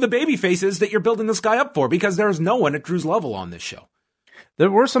 I don't know who the babyface is that you're building this guy up for, because there's no one at Drew's level on this show. There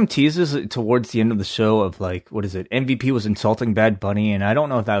were some teases towards the end of the show of like, what is it? MVP was insulting Bad Bunny, and I don't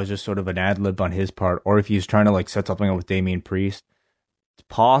know if that was just sort of an ad lib on his part, or if he was trying to like set something up with Damian Priest. It's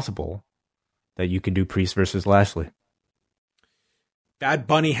possible that you could do Priest versus Lashley. Bad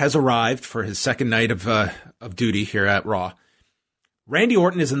Bunny has arrived for his second night of duty here at Raw. Randy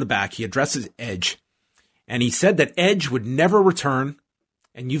Orton is in the back. He addresses Edge, and he said that Edge would never return,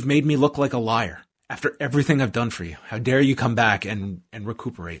 and you've made me look like a liar after everything I've done for you. How dare you come back and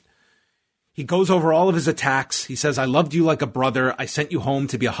recuperate? He goes over all of his attacks. He says, I loved you like a brother. I sent you home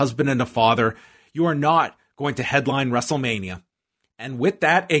to be a husband and a father. You are not going to headline WrestleMania. And with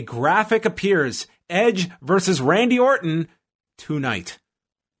that, a graphic appears. Edge versus Randy Orton tonight.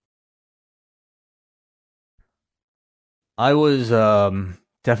 I was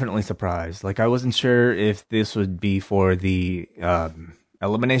definitely surprised. Like, I wasn't sure if this would be for the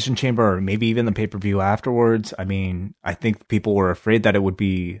Elimination Chamber or maybe even the pay-per-view afterwards. I mean, I think people were afraid that it would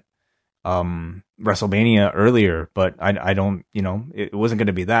be WrestleMania earlier, but I don't, it wasn't going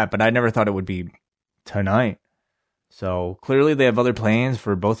to be that, but I never thought it would be tonight. So clearly they have other plans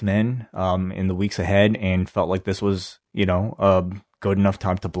for both men in the weeks ahead, and felt like this was, a good enough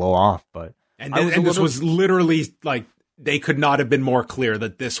time to blow off. But this was literally like, they could not have been more clear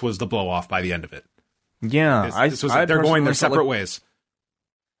that this was the blow off by the end of it. Yeah, they're going their separate ways.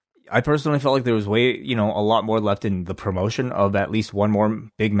 I personally felt like there was a lot more left in the promotion of at least one more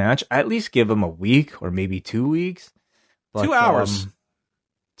big match. At least give them a week or maybe 2 weeks. But, 2 hours.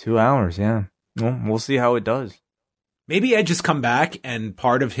 2 hours, yeah. Well, we'll see how it does. Maybe Edge has come back, and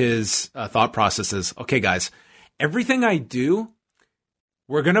part of his thought process is, okay, guys, everything I do,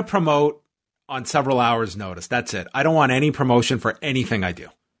 we're going to promote on several hours' notice. That's it. I don't want any promotion for anything I do.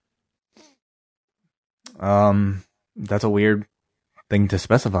 That's a weird thing to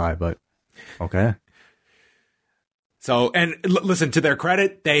specify, but okay. So, and listen, to their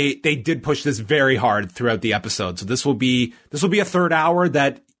credit, they did push this very hard throughout the episode. So this will be a third hour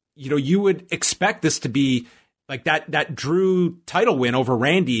that, you would expect this to be like that Drew title win over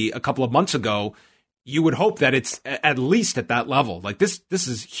Randy a couple of months ago. You would hope that it's at least at that level. Like this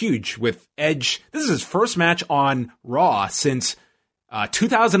is huge with Edge. This is his first match on Raw since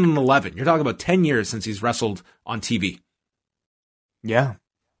 2011. You're talking about 10 years since he's wrestled on TV. Yeah.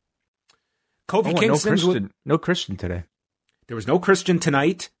 Kofi Kingston. No Christian today. There was no Christian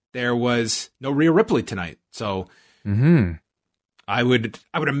tonight. There was no Rhea Ripley tonight. So I would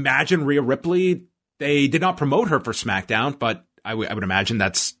imagine Rhea Ripley, they did not promote her for SmackDown, but I would imagine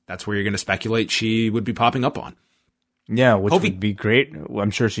that's where you're going to speculate she would be popping up on. Yeah, which would be great.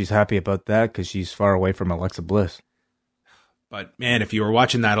 I'm sure she's happy about that because she's far away from Alexa Bliss. But, man, if you were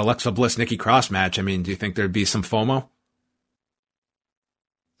watching that Alexa Bliss-Nikki Cross match, I mean, do you think there'd be some FOMO?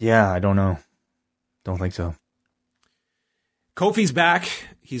 Yeah, I don't know. Don't think so. Kofi's back.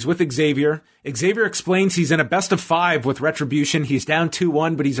 He's with Xavier. Xavier explains he's in a best of 5 with Retribution. He's down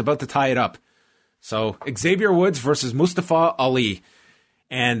 2-1, but he's about to tie it up. So Xavier Woods versus Mustafa Ali.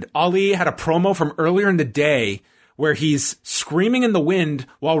 And Ali had a promo from earlier in the day where he's screaming in the wind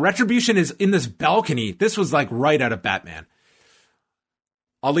while Retribution is in this balcony. This was like right out of Batman.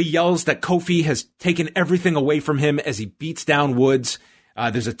 Ali yells that Kofi has taken everything away from him as he beats down Woods.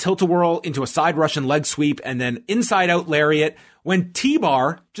 There's a tilt-a-whirl into a side Russian leg sweep and then inside-out lariat. When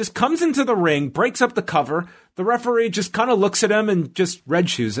T-Bar just comes into the ring, breaks up the cover, the referee just kind of looks at him and just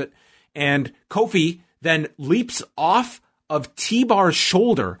red shoes it. And Kofi then leaps off of T-Bar's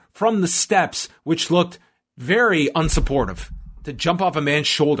shoulder from the steps, which looked very unsupportive. To jump off a man's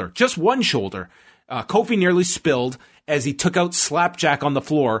shoulder, just one shoulder. Kofi nearly spilled as he took out Slapjack on the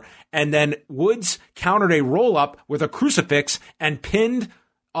floor, and then Woods countered a roll-up with a crucifix and pinned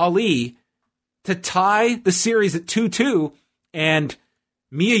Ali to tie the series at 2-2, and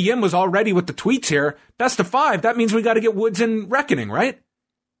Mia Yim was already with the tweets here. Best of 5, that means we got to get Woods in Reckoning, right?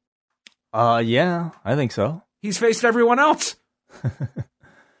 Yeah, I think so. He's faced everyone else.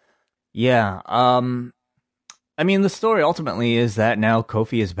 Yeah, I mean, the story ultimately is that now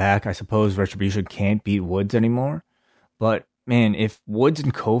Kofi is back. I suppose Retribution can't beat Woods anymore. But, man, if Woods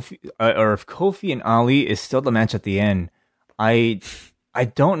and Kofi, or if Kofi and Ali is still the match at the end, I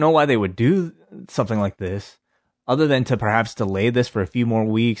don't know why they would do something like this, other than to perhaps delay this for a few more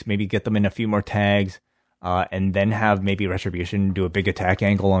weeks, maybe get them in a few more tags, and then have maybe Retribution do a big attack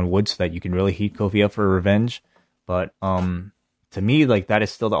angle on Woods so that you can really heat Kofi up for revenge. But, to me, like, that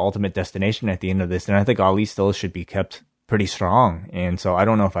is still the ultimate destination at the end of this, and I think Ali still should be kept pretty strong, and so I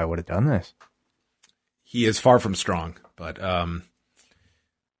don't know if I would have done this. He is far from strong, but well,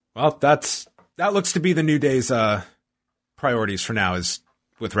 that looks to be the New Day's priorities for now, is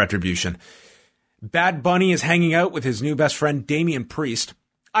with Retribution. Bad Bunny is hanging out with his new best friend Damian Priest.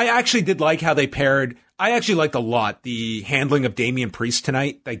 I actually did like how they paired. I actually liked a lot the handling of Damian Priest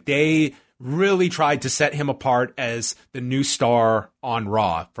tonight. Like, they really tried to set him apart as the new star on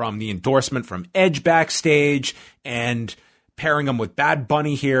Raw, from the endorsement from Edge backstage and pairing him with Bad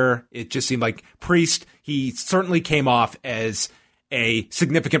Bunny here. It just seemed like Priest, he certainly came off as a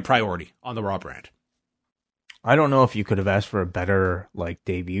significant priority on the Raw brand. I don't know if you could have asked for a better like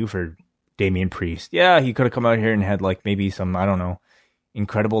debut for Damian Priest. Yeah, he could have come out here and had like maybe some, I don't know,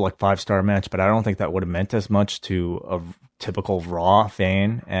 incredible like 5-star match, but I don't think that would have meant as much to a typical Raw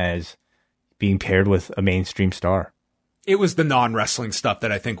fan as being paired with a mainstream star. It was the non-wrestling stuff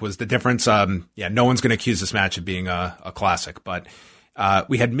that I think was the difference. No one's going to accuse this match of being a classic, but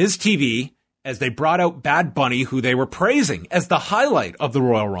we had Miz TV as they brought out Bad Bunny, who they were praising as the highlight of the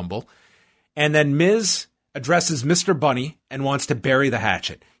Royal Rumble. And then Miz addresses Mr. Bunny and wants to bury the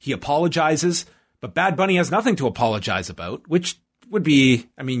hatchet. He apologizes, but Bad Bunny has nothing to apologize about, which would be,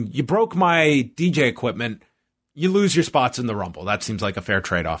 I mean, you broke my DJ equipment, you lose your spots in the Rumble. That seems like a fair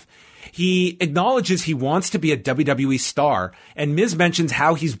trade-off. He acknowledges he wants to be a WWE star, and Miz mentions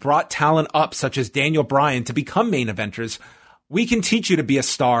how he's brought talent up, such as Daniel Bryan, to become main eventers. We can teach you to be a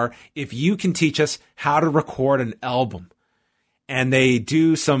star if you can teach us how to record an album. And they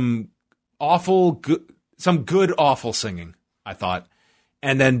do some good awful singing, I thought.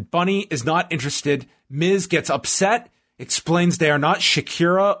 And then Bunny is not interested. Miz gets upset, explains they are not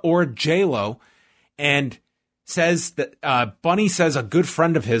Shakira or J-Lo, and says that Bunny says a good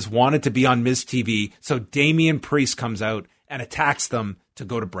friend of his wanted to be on Miz TV, so Damian Priest comes out and attacks them to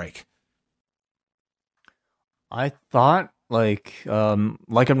go to break. I thought, like him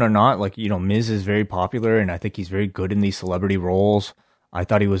or not, like, you know, Miz is very popular, and I think he's very good in these celebrity roles. I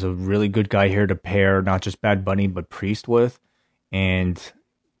thought he was a really good guy here to pair not just Bad Bunny, but Priest with. And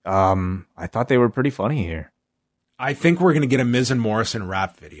I thought they were pretty funny here. I think we're going to get a Miz and Morrison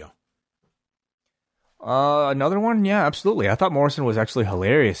rap video. Another one? Yeah, absolutely. I thought Morrison was actually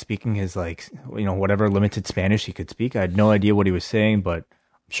hilarious, speaking his, like, you know, whatever limited Spanish he could speak. I had no idea what he was saying, but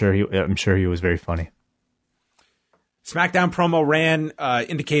I'm sure he was very funny. SmackDown promo ran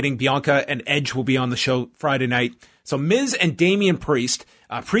indicating Bianca and Edge will be on the show Friday night. So Miz and Damian Priest.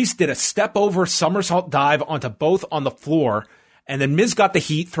 Priest did a step-over somersault dive onto both on the floor, and then Miz got the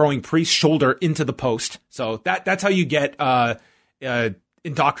heat, throwing Priest's shoulder into the post. So that's how you get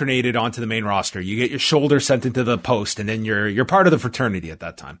indoctrinated onto the main roster. You get your shoulder sent into the post, and then you're part of the fraternity at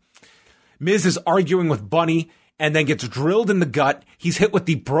that time. Miz is arguing with Bunny and then gets drilled in the gut. He's hit with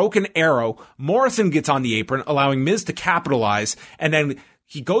the broken arrow. Morrison gets on the apron, allowing Miz to capitalize, and then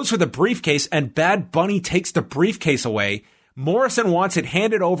he goes for the briefcase, and Bad Bunny takes the briefcase away. Morrison wants it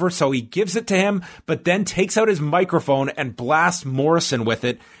handed over, so he gives it to him, but then takes out his microphone and blasts Morrison with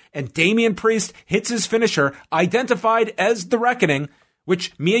it. And Damian Priest hits his finisher, identified as The Reckoning,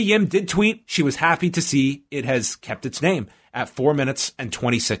 which Mia Yim did tweet she was happy to see it has kept its name at 4 minutes and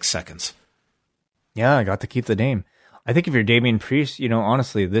 26 seconds. Yeah, I got to keep the name. I think if you're Damian Priest, you know,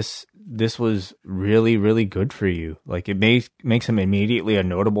 honestly, this was really, really good for you. Like, it makes him immediately a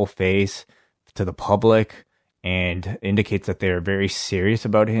notable face to the public and indicates that they're very serious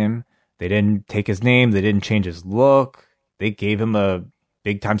about him. They didn't take his name. They didn't change his look. They gave him a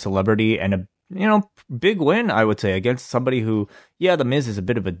big-time celebrity and a, you know, big win, I would say, against somebody who, yeah, The Miz is a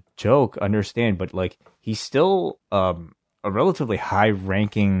bit of a joke, understand, but, like, he's still a relatively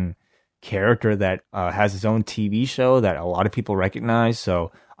high-ranking character that has his own TV show that a lot of people recognize.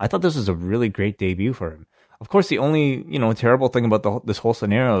 So I thought this was a really great debut for him. Of course, the only, you know, terrible thing about this whole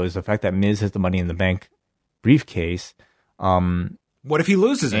scenario is the fact that Miz has the Money in the Bank briefcase. What if he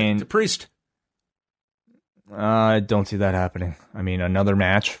loses it to Priest? I don't see that happening. I mean, another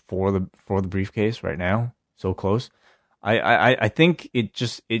match for the briefcase right now, so close. I think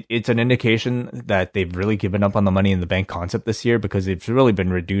it's an indication that they've really given up on the Money in the Bank concept this year, because it's really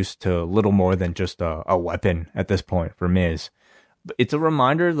been reduced to little more than just a weapon at this point for Miz. But it's a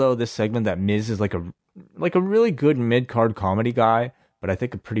reminder, though, this segment, that Miz is like a really good mid-card comedy guy, but I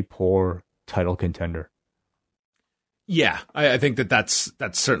think a pretty poor title contender. Yeah, I think that's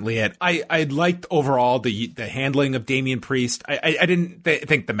certainly it. I liked overall the handling of Damian Priest. I didn't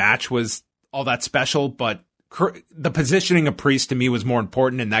think the match was all that special, but the positioning of Priest to me was more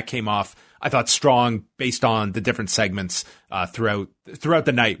important, and that came off, I thought, strong based on the different segments throughout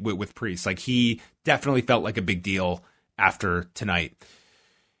the night with Priest. Like, he definitely felt like a big deal after tonight.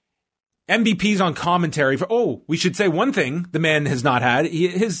 MVP's on commentary for, we should say one thing the man has not had,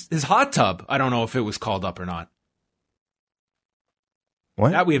 his hot tub. I don't know if it was called up or not.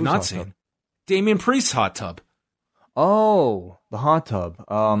 What? That we have Who's not seen. Damian Priest's hot tub. Oh, the hot tub.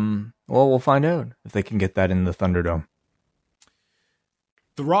 Well, we'll find out if they can get that in the Thunderdome.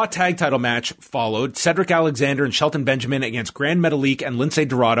 The Raw Tag Title match followed. Cedric Alexander and Shelton Benjamin against Grand Metalik and Lince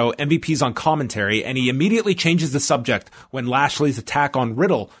Dorado. MVP's on commentary, and he immediately changes the subject when Lashley's attack on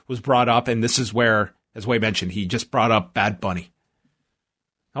Riddle was brought up, and this is where as Wei mentioned, he just brought up Bad Bunny.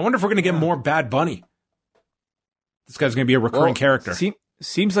 I wonder if we're going to get more Bad Bunny. This guy's going to be a recurring character.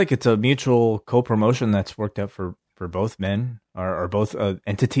 Seems like it's a mutual co-promotion that's worked out for both men or both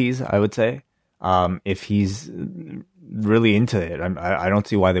entities, I would say. If he's really into it, I don't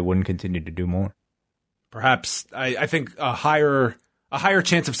see why they wouldn't continue to do more. Perhaps I think a higher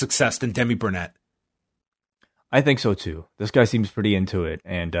chance of success than Demi Burnett. I think so too. This guy seems pretty into it,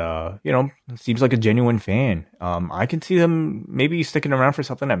 and seems like a genuine fan. I can see them maybe sticking around for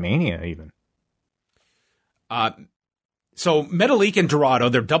something at Mania even. So Metalik and Dorado,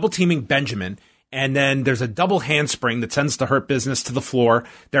 they're double teaming Benjamin, and then there's a double handspring that sends the Hurt Business to the floor.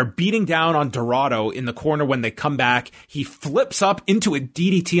 They're beating down on Dorado in the corner when they come back. He flips up into a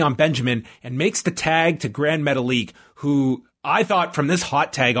DDT on Benjamin and makes the tag to Grand Metalik, who I thought from this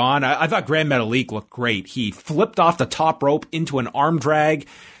hot tag on, I thought Grand Metalik looked great. He flipped off the top rope into an arm drag,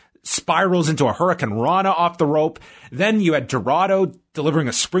 spirals into a Hurricane Rana off the rope. Then you had Dorado delivering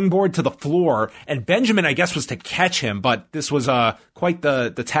a springboard to the floor, and Benjamin, I guess, was to catch him, but this was quite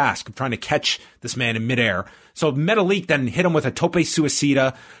the task of trying to catch this man in midair. So Metalik then hit him with a tope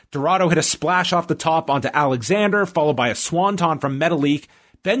suicida. Dorado hit a splash off the top onto Alexander, followed by a swanton from Metalik.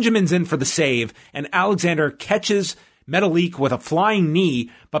 Benjamin's in for the save, and Alexander catches Metalik with a flying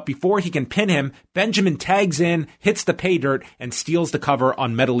knee, but before he can pin him, Benjamin tags in, hits the pay dirt, and steals the cover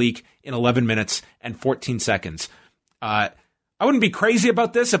on Metalik in 11 minutes and 14 seconds. I wouldn't be crazy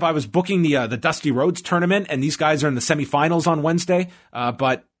about this if I was booking the Dusty Rhodes tournament and these guys are in the semifinals on Wednesday,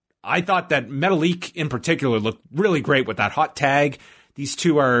 but I thought that Metalik in particular looked really great with that hot tag. These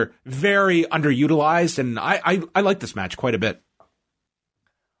two are very underutilized, and I like this match quite a bit.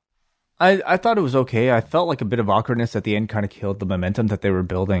 I thought it was okay. I felt like a bit of awkwardness at the end kind of killed the momentum that they were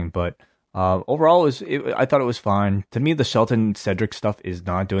building, but overall, I thought it was fine. To me, the Shelton Cedric stuff is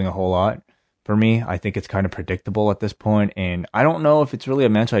not doing a whole lot for me. I think it's kind of predictable at this point, and I don't know if it's really a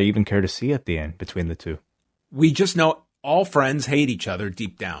match I even care to see at the end between the two. We just know all friends hate each other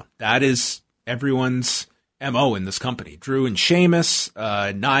deep down. That is everyone's MO in this company. Drew and Sheamus,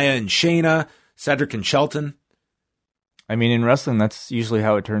 Nia and Shayna, Cedric and Shelton. I mean, in wrestling, that's usually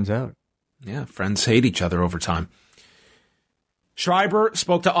how it turns out. Yeah, friends hate each other over time. Schreiber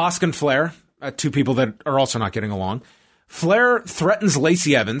spoke to Asuka and Flair, two people that are also not getting along. Flair threatens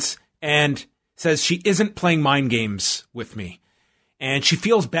Lacey Evans and says she isn't playing mind games with me. And she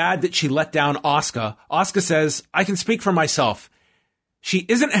feels bad that she let down Asuka. Asuka says, I can speak for myself. She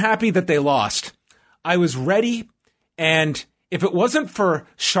isn't happy that they lost. I was ready, and if it wasn't for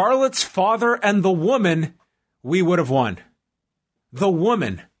Charlotte's father and the woman, we would have won. The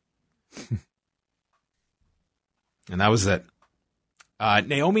woman. And that was it.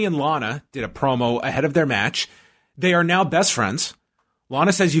 Naomi and Lana did a promo ahead of their match. They are now best friends.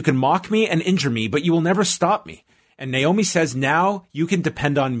 Lana says, you can mock me and injure me, but you will never stop me. And Naomi says, now you can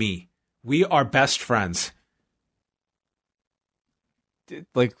depend on me. We are best friends.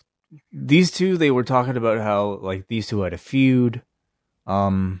 Like, these two, they were talking about how, like, these two had a feud.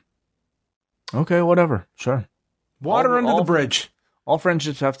 Okay, whatever. Sure. Water under the bridge. All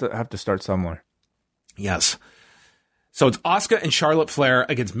friendships have to start somewhere. Yes. So it's Asuka and Charlotte Flair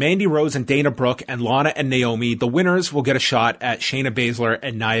against Mandy Rose and Dana Brooke and Lana and Naomi. The winners will get a shot at Shayna Baszler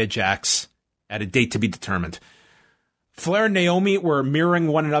and Nia Jax at a date to be determined. Flair and Naomi were mirroring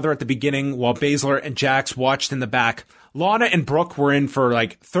one another at the beginning while Baszler and Jax watched in the back. Lana and Brooke were in for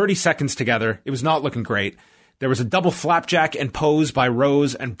like 30 seconds together. It was not looking great. There was a double flapjack and pose by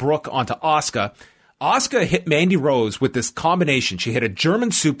Rose and Brooke onto Asuka. Asuka hit Mandy Rose with this combination. She hit a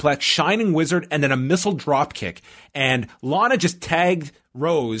German suplex, Shining Wizard, and then a missile dropkick. And Lana just tagged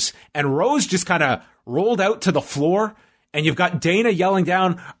Rose, and Rose just kind of rolled out to the floor. And you've got Dana yelling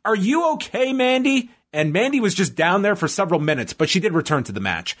down, "Are you okay, Mandy?" And Mandy was just down there for several minutes, but she did return to the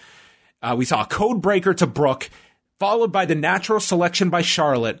match. We saw a code breaker to Brooke, followed by the natural selection by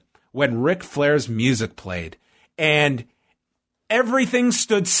Charlotte when Ric Flair's music played. And everything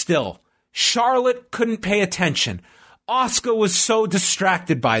stood still. Charlotte couldn't pay attention. Asuka was so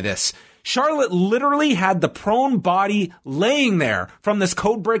distracted by this. Charlotte literally had the prone body laying there from this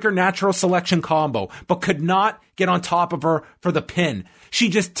Codebreaker natural selection combo, but could not get on top of her for the pin. She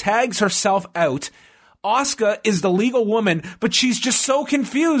just tags herself out. Asuka is the legal woman, but she's just so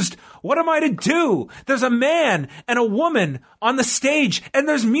confused. What am I to do? There's a man and a woman on the stage, and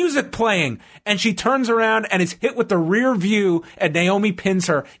there's music playing. And she turns around and is hit with the rear view, and Naomi pins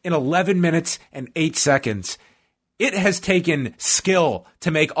her in 11 minutes and 8 seconds. It has taken skill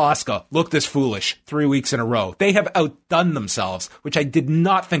to make Asuka look this foolish 3 weeks in a row. They have outdone themselves, which I did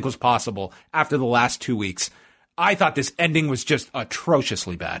not think was possible after the last 2 weeks. I thought this ending was just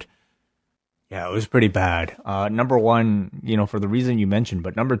atrociously bad. Yeah, it was pretty bad. Number one, for the reason you mentioned,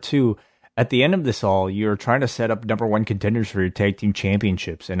 but number two, at the end of this all, you're trying to set up number one contenders for your tag team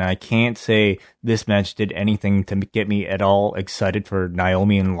championships. And I can't say this match did anything to get me at all excited for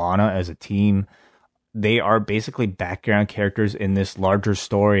Naomi and Lana as a team. They are basically background characters in this larger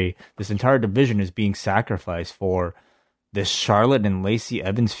story. This entire division is being sacrificed for this Charlotte and Lacey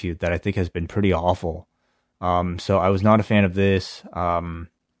Evans feud that I think has been pretty awful. So I was not a fan of this.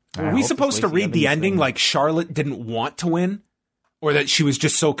 Were we supposed to read the ending like Charlotte didn't want to win, or that she was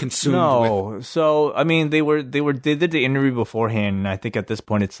just so consumed? No. So I mean, they did the interview beforehand, and I think at this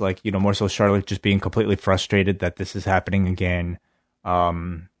point it's like more so Charlotte just being completely frustrated that this is happening again.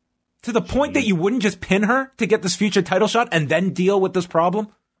 To the point that you wouldn't just pin her to get this future title shot and then deal with this problem?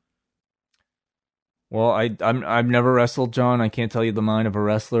 Well, I've never wrestled, John. I can't tell you the mind of a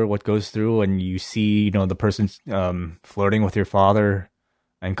wrestler, what goes through when you see the person flirting with your father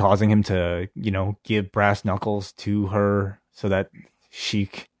and causing him to, give brass knuckles to her so that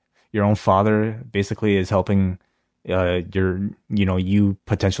your own father basically is helping you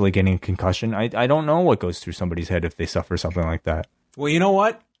potentially getting a concussion. I don't know what goes through somebody's head if they suffer something like that. Well, you know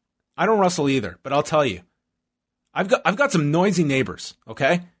what? I don't wrestle either, but I'll tell you, I've got some noisy neighbors,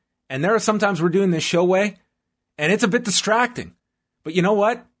 okay? And there are sometimes we're doing this show way, and it's a bit distracting. But you know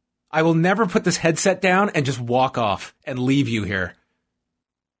what? I will never put this headset down and just walk off and leave you here.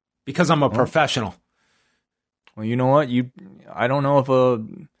 Because I'm a professional. Well, you know what? I don't know if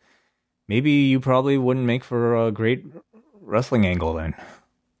maybe you probably wouldn't make for a great wrestling angle then.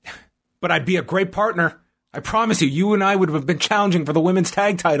 But I'd be a great partner. I promise you and I would have been challenging for the women's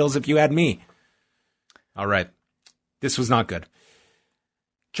tag titles if you had me. All right. This was not good.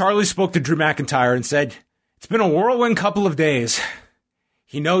 Charlie spoke to Drew McIntyre and said, "It's been a whirlwind couple of days."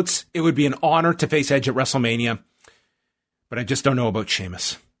 He notes it would be an honor to face Edge at WrestleMania, but I just don't know about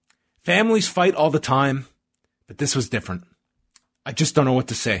Sheamus. Families fight all the time, but this was different. I just don't know what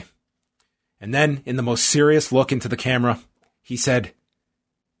to say. And then, in the most serious look into the camera, he said,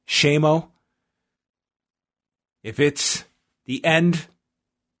 "Shamo, if it's the end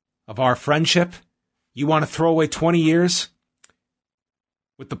of our friendship, you want to throw away 20 years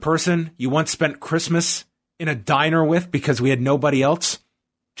with the person you once spent Christmas in a diner with because we had nobody else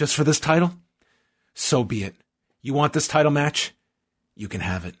just for this title? So be it. You want this title match? You can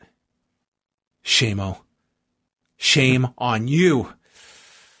have it. Shamo. Shame on you."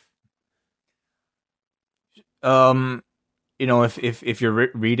 If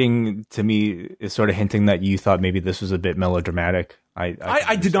you're reading to me is sort of hinting that you thought maybe this was a bit melodramatic.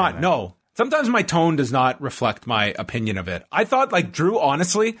 I did not know. Sometimes my tone does not reflect my opinion of it. I thought Drew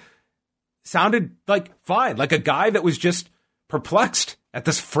honestly sounded fine, like a guy that was just perplexed at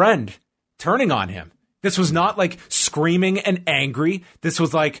this friend turning on him. This was not screaming and angry. This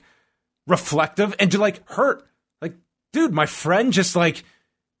was reflective and just hurt. Dude, my friend just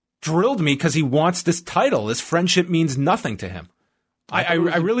drilled me because he wants this title. This friendship means nothing to him. I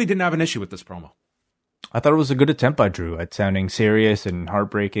really didn't have an issue with this promo. I thought it was a good attempt by Drew at sounding serious and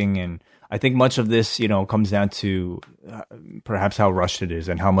heartbreaking. And I think much of this, comes down to perhaps how rushed it is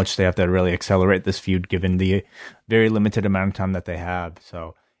and how much they have to really accelerate this feud given the very limited amount of time that they have.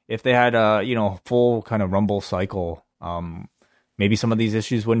 So if they had a, full kind of Rumble cycle, maybe some of these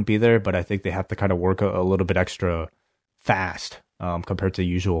issues wouldn't be there, but I think they have to kind of work a little bit extra fast compared to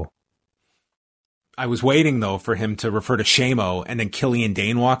usual. I was waiting, though, for him to refer to Shamo, and then Killian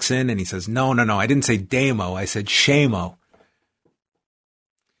Dane walks in, and he says, no, I didn't say Damo, I said Shamo.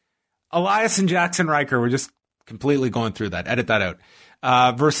 Elias and Jackson Riker were just completely going through that. Edit that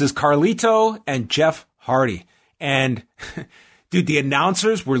out. Versus Carlito and Jeff Hardy. And, dude, the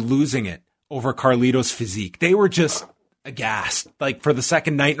announcers were losing it over Carlito's physique. They were just aghast, for the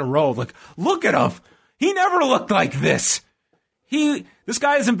second night in a row. Look at him. He never looked like this. This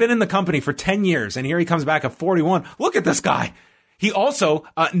guy hasn't been in the company for 10 years, and here he comes back at 41. Look at this guy. He also,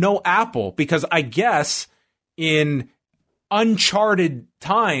 no apple, because I guess in uncharted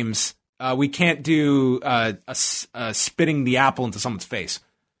times, we can't do spitting the apple into someone's face.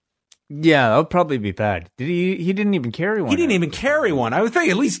 Yeah, that would probably be bad. He didn't even carry one. He didn't even carry one. I would think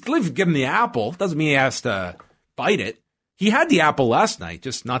at least give him the apple. Doesn't mean he has to bite it. He had the apple last night,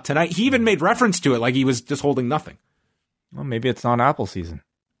 just not tonight. He even made reference to it like he was just holding nothing. Well, maybe it's not apple season.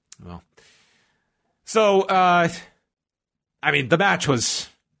 Well, so, the match was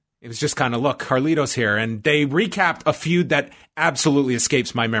just kind of, look, Carlito's here. And they recapped a feud that absolutely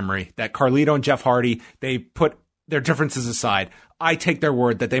escapes my memory, that Carlito and Jeff Hardy, they put their differences aside. I take their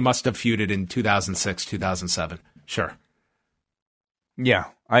word that they must have feuded in 2006, 2007. Sure. Yeah,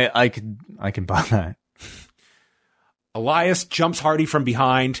 I can buy that. Elias jumps Hardy from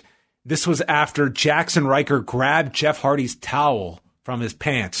behind, this was after Jackson Riker grabbed Jeff Hardy's towel from his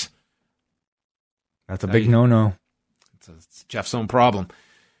pants. That's a big no-no. It's Jeff's own problem.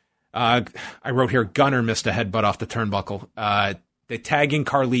 I wrote here, Gunner missed a headbutt off the turnbuckle. They tag in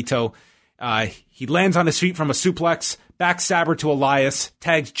Carlito. He lands on his feet from a suplex, backstabber to Elias,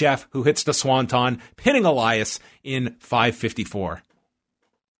 tags Jeff, who hits the swanton, pinning Elias in 5:54.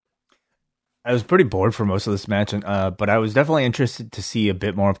 I was pretty bored for most of this match, but I was definitely interested to see a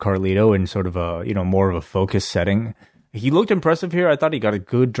bit more of Carlito in sort of a, more of a focused setting. He looked impressive here. I thought he got a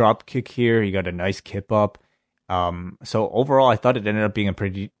good drop kick here. He got a nice kip up. So overall, I thought it ended up being a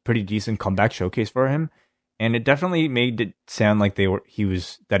pretty decent comeback showcase for him, and it definitely made it sound like he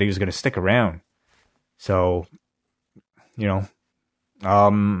was going to stick around. So,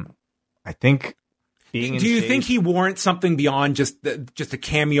 I think. Do you think he warrants something beyond just a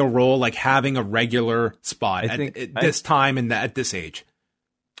cameo role, like having a regular spot at this time and at this age?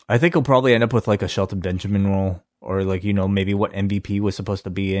 I think he'll probably end up with like a Shelton Benjamin role, or like maybe what MVP was supposed to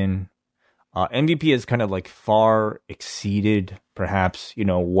be in. MVP has kind of like far exceeded perhaps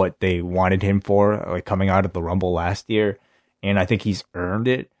what they wanted him for, like coming out of the Rumble last year, and I think he's earned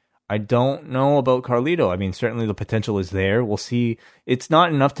it. I don't know about Carlito. I mean, certainly the potential is there. We'll see. It's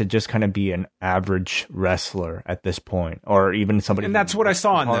not enough to just kind of be an average wrestler at this point, or even somebody. And that's what I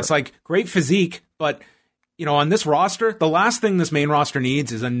saw in this. Like, great physique, but on this roster, the last thing this main roster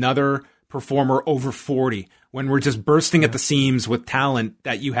needs is another performer over 40. When we're just bursting at the seams with talent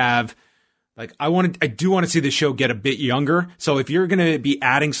that you have. Like, I do want to see the show get a bit younger. So if you're going to be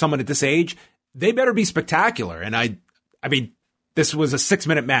adding someone at this age, they better be spectacular. And I mean. This was a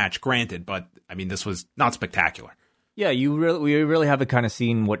 6-minute match, granted, but I mean, this was not spectacular. Yeah, we really haven't kind of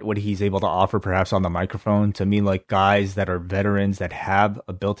seen what he's able to offer, perhaps on the microphone. To me, like guys that are veterans that have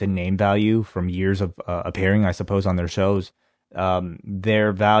a built-in name value from years of appearing, I suppose, on their shows.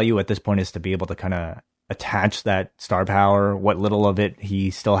 Their value at this point is to be able to kind of attach that star power, what little of it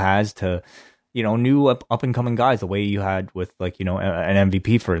he still has, to new up and coming guys, the way you had with like an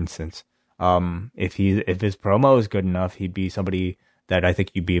MVP, for instance. If his promo is good enough, he'd be somebody that I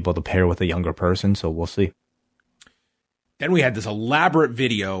think you'd be able to pair with a younger person. So we'll see. Then we had this elaborate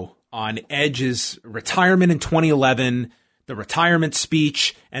video on Edge's retirement in 2011, the retirement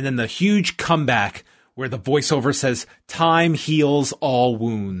speech, and then the huge comeback where the voiceover says, "Time heals all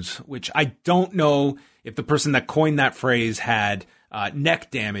wounds," which I don't know if the person that coined that phrase had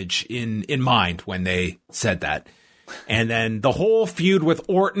neck damage in mind when they said that. And then the whole feud with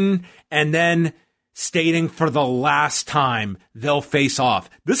Orton, and then stating for the last time they'll face off.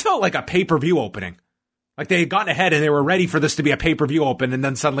 This felt like a pay-per-view opening. Like they had gotten ahead and they were ready for this to be a pay-per-view open, and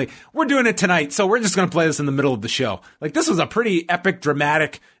then suddenly, we're doing it tonight, so we're just going to play this in the middle of the show. Like, this was a pretty epic,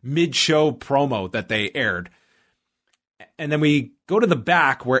 dramatic mid-show promo that they aired. And then we go to the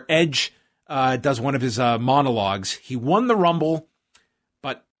back where Edge does one of his monologues. He won the Rumble,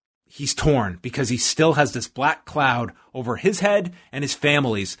 but he's torn because he still has this black cloud over his head and his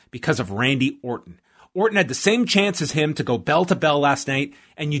family's because of Randy Orton. Orton had the same chance as him to go bell to bell last night,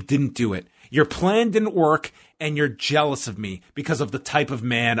 and you didn't do it. Your plan didn't work, and you're jealous of me because of the type of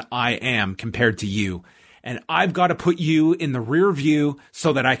man I am compared to you. And I've got to put you in the rear view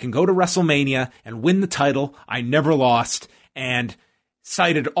so that I can go to WrestleMania and win the title I never lost, and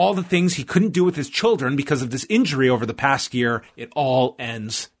cited all the things he couldn't do with his children because of this injury over the past year. It all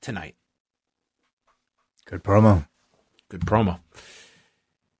ends tonight. Good promo. Good promo.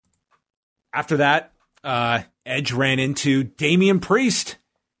 After that, Edge ran into Damian Priest,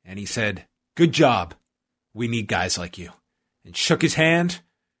 and he said, "Good job. We need guys like you." And shook his hand.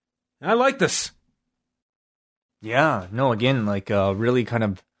 And I like this. Yeah, no, again, like really kind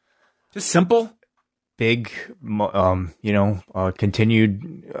of just simple. Big,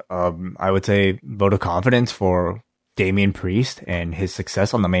 continued, I would say, vote of confidence for Damian Priest and his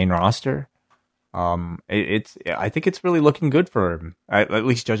success on the main roster. I think it's really looking good for him, at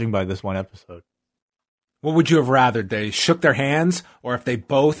least judging by this one episode. What would you have rather? They shook their hands, or if they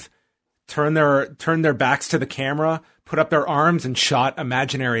both turned their backs to the camera, put up their arms, and shot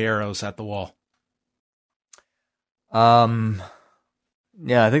imaginary arrows at the wall? Yeah,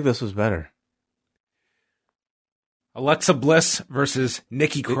 I think this was better. Alexa Bliss versus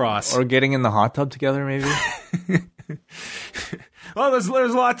Nikki Cross. Or getting in the hot tub together, maybe? Well, there's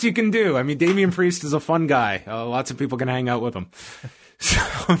lots you can do. I mean, Damian Priest is a fun guy. Lots of people can hang out with him. So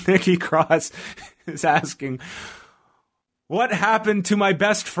Nikki Cross is asking, what happened to my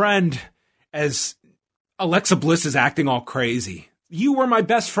best friend? As Alexa Bliss is acting all crazy. You were my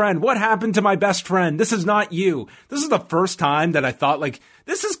best friend. What happened to my best friend? This is not you. This is the first time that I thought, like,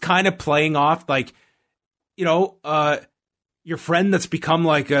 this is kind of playing off, like, your friend that's become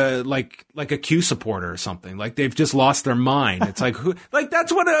like a Q supporter or something. Like they've just lost their mind. It's like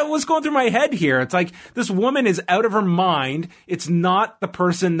that's what was going through my head here. It's like this woman is out of her mind. It's not the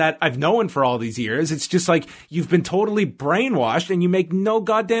person that I've known for all these years. It's just like you've been totally brainwashed and you make no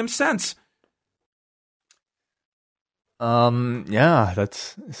goddamn sense. Yeah,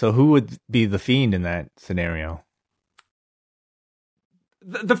 so who would be the Fiend in that scenario?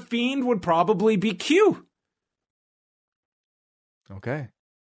 The Fiend would probably be Q. Okay.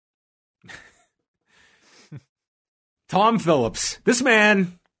 Tom Phillips. This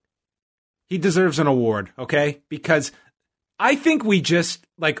man, he deserves an award, okay? Because I think we just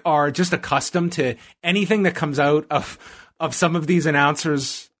are just accustomed to anything that comes out of some of these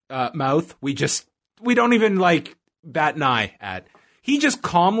announcers' mouth. We don't even bat an eye at. He just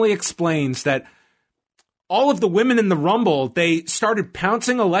calmly explains that all of the women in the Rumble, they started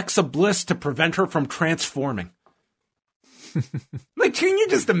pouncing Alexa Bliss to prevent her from transforming. Can you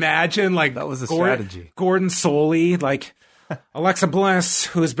just imagine, that was a strategy. Gordon Soley, Alexa Bliss,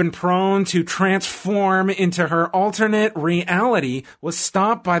 who has been prone to transform into her alternate reality, was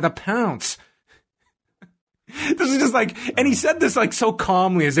stopped by the pounce. This is just and he said this so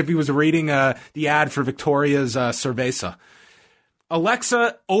calmly as if he was reading the ad for Victoria's Cerveza.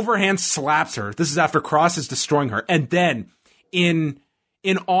 Alexa overhand slaps her. This is after Cross is destroying her. And then in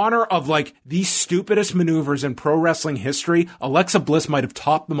honor of the stupidest maneuvers in pro wrestling history, Alexa Bliss might have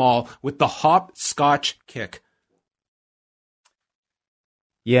topped them all with the hopscotch kick.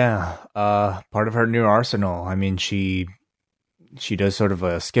 Yeah, part of her new arsenal. I mean, she does sort of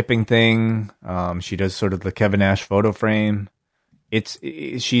a skipping thing. She does sort of the Kevin Nash photo frame.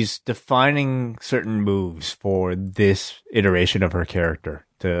 She's defining certain moves for this iteration of her character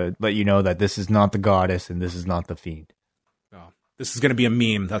to let you know that this is not the goddess and this is not the Fiend. This is going to be a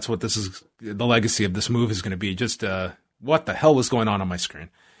meme. That's what this is. The legacy of this move is going to be. Just what the hell was going on my screen?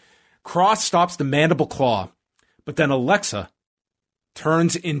 Cross stops the mandible claw, but then Alexa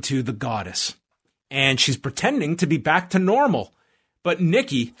turns into the goddess, and she's pretending to be back to normal. But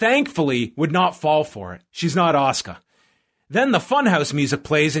Nikki, thankfully, would not fall for it. She's not Asuka. Then the Funhouse music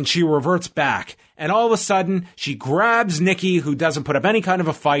plays and she reverts back. And all of a sudden, she grabs Nikki, who doesn't put up any kind of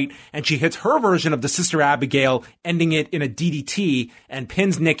a fight, and she hits her version of the Sister Abigail, ending it in a DDT, and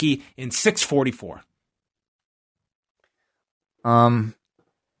pins Nikki in 644.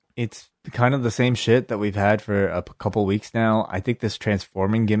 It's kind of the same shit that we've had for a couple weeks now. I think this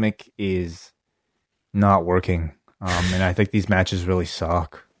transforming gimmick is not working. And I think these matches really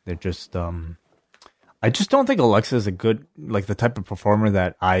suck. They're just, I just don't think Alexa is a good, the type of performer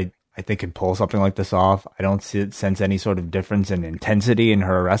that I think can pull something like this off. I don't sense any sort of difference in intensity in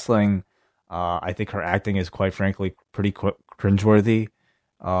her wrestling. I think her acting is, quite frankly, pretty cringeworthy.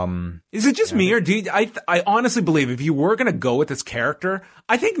 Is it just me, or do you, I honestly believe if you were going to go with this character,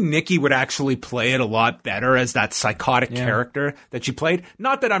 I think Nikki would actually play it a lot better as that psychotic character that she played.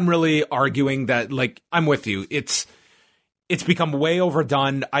 Not that I'm really arguing that, I'm with you. It's become way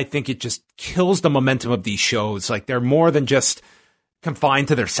overdone. I think it just kills the momentum of these shows. They're more than just confined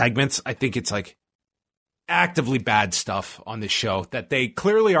to their segments. I think it's actively bad stuff on this show that they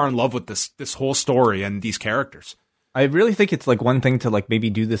clearly are in love with this whole story and these characters. I really think it's one thing to maybe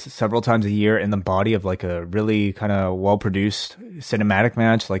do this several times a year in the body of a really kind of well-produced cinematic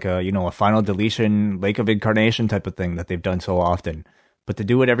match, a Final Deletion, Lake of Incarnation type of thing that they've done so often. But to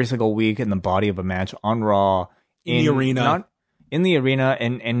do it every single week in the body of a match on Raw, in the arena,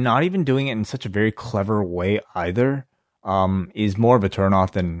 and not even doing it in such a very clever way either, is more of a turn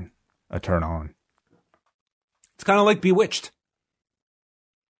off than a turn on. It's kind of like Bewitched.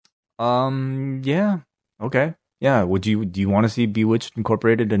 Yeah. Okay. Yeah. Do you want to see Bewitched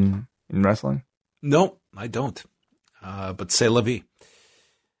incorporated in wrestling? No, I don't. But c'est la vie.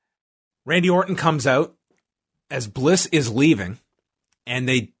 Randy Orton comes out as Bliss is leaving, and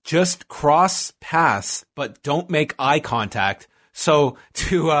they just cross paths, but don't make eye contact. So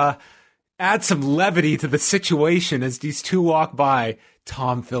to add some levity to the situation as these two walk by,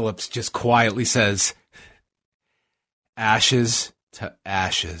 Tom Phillips just quietly says, "Ashes to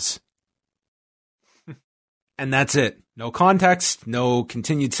ashes." And that's it. No context, no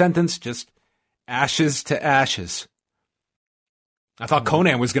continued sentence, just ashes to ashes. I thought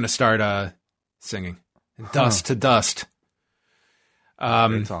Conan was going to start singing. Dust to dust.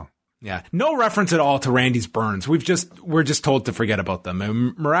 Great song. Yeah. No reference at all to Randy's burns. We're just told to forget about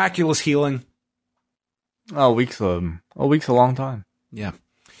them. Miraculous healing. A week's a long time. Yeah.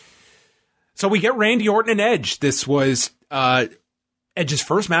 So we get Randy Orton and Edge. This was Edge's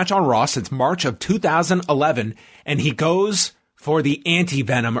first match on Raw since March of 2011, and he goes for the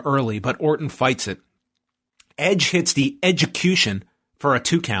anti-venom early, but Orton fights it. Edge hits the execution for a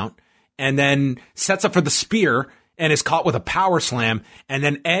 2 count and then sets up for the spear and is caught with a power slam. And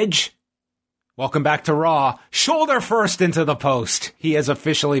then Edge, welcome back to Raw, shoulder first into the post. He is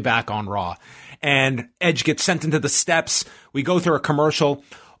officially back on Raw. And Edge gets sent into the steps. We go through a commercial.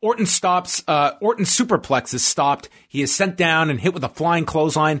 Orton stops. Orton superplex is stopped. He is sent down and hit with a flying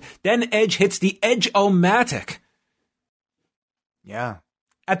clothesline. Then Edge hits the Edge-O-Matic. Yeah.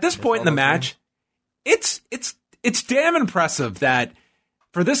 At this point in the match, it's damn impressive that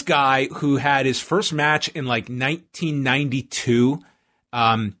for this guy who had his first match in like 1992,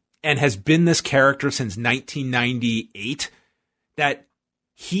 and has been this character since 1998, that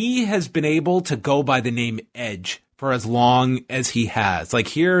he has been able to go by the name Edge for as long as he has. Like,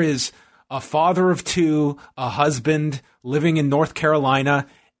 here is a father of 2, a husband living in North Carolina.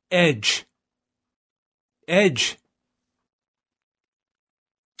 Edge.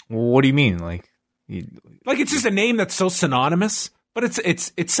 What do you mean? Like it's just a name that's so synonymous, but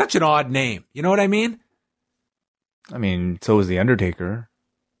it's such an odd name. You know what I mean? I mean, so is the Undertaker.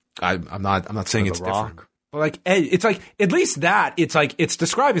 I'm not saying it's different. Rock. But like Edge, it's like at least that it's like it's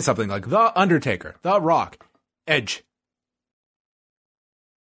describing something like the Undertaker, the Rock, Edge.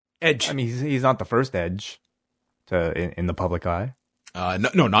 I mean, he's not the first Edge in the public eye.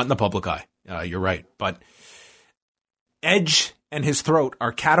 No, not in the public eye. You're right, but Edge and his throat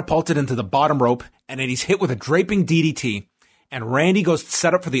are catapulted into the bottom rope, and then he's hit with a draping DDT. And Randy goes to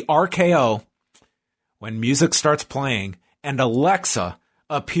set up for the RKO when music starts playing, and Alexa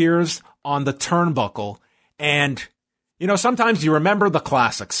appears on the turnbuckle. And, you know, sometimes you remember the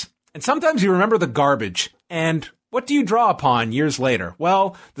classics, and sometimes you remember the garbage. And what do you draw upon years later?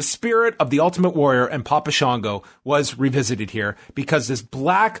 Well, the spirit of the Ultimate Warrior and Papa Shango was revisited here because this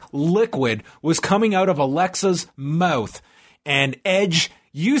black liquid was coming out of Alexa's mouth. And Edge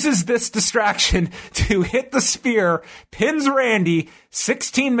uses this distraction to hit the spear, pins Randy,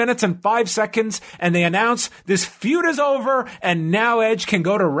 16 minutes and 5 seconds, and they announce this feud is over, and now Edge can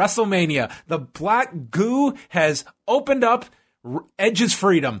go to WrestleMania. The black goo has opened up Edge's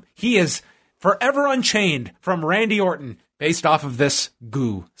freedom. He is forever unchained from Randy Orton based off of this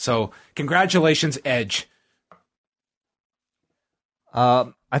goo. So congratulations, Edge.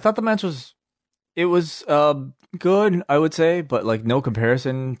 I thought the match was good, I would say, but like no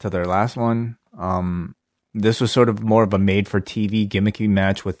comparison to their last one. This was sort of more of a made-for-TV gimmicky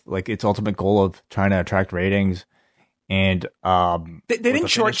match with like its ultimate goal of trying to attract ratings. And they didn't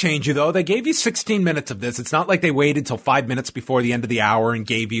shortchange you though. They gave you 16 minutes of this. It's not like they waited till 5 minutes before the end of the hour and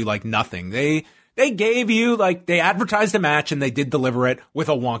gave you like nothing. They gave you like they advertised a match and they did deliver it with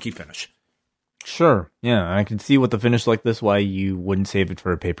a wonky finish. Sure. Yeah, I can see with the finish like this why you wouldn't save it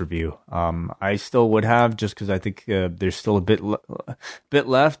for a pay-per-view. I still would have, just because I think there's still a bit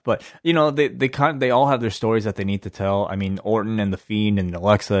left. But you know, they all have their stories that they need to tell. I mean, Orton and the Fiend and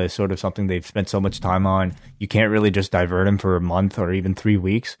Alexa is sort of something they've spent so much time on. You can't really just divert them for a month or even 3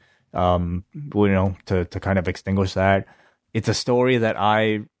 weeks. You know, to kind of extinguish that. It's a story that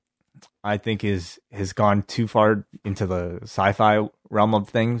I think has gone too far into the sci-fi realm of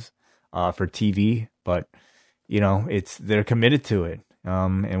things. For TV, but you know, they're committed to it,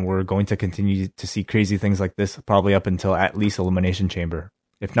 and we're going to continue to see crazy things like this probably up until at least Elimination Chamber,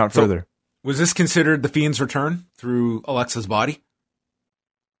 if not further. Was this considered the Fiend's return through Alexa's body?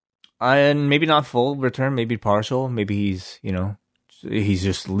 And maybe not full return, maybe partial. Maybe he's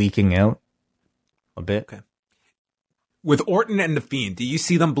just leaking out a bit. Okay. With Orton and the Fiend, do you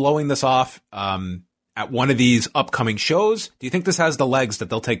see them blowing this off? At one of these upcoming shows? Do you think this has the legs that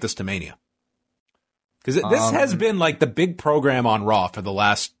they'll take this to Mania? Because this has been like the big program on Raw for the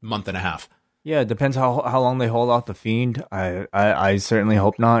last month and a half. Yeah, it depends how long they hold off the Fiend. I certainly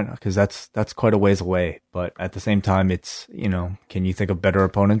hope not, because that's quite a ways away. But at the same time, it's, you know, can you think of better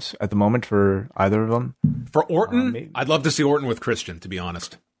opponents at the moment for either of them? For Orton, I'd love to see Orton with Christian, to be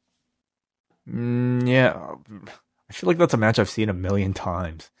honest. Yeah, I feel like that's a match I've seen a million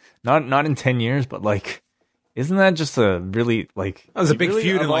times. Not in 10 years, but like, isn't that just a really like? That was a big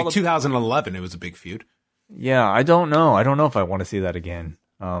feud in like 2011. It was a big feud. Yeah, I don't know. I don't know if I want to see that again.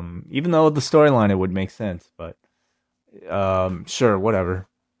 Even though the storyline it would make sense, but sure, whatever.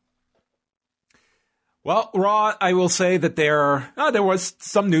 Well, Raw, I will say that there was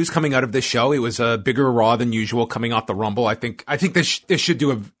some news coming out of this show. It was a bigger Raw than usual coming off the Rumble. I think this should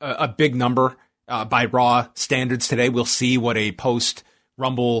do a big number by Raw standards today. We'll see what a post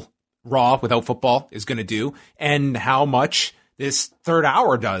Rumble Raw without football is going to do and how much this third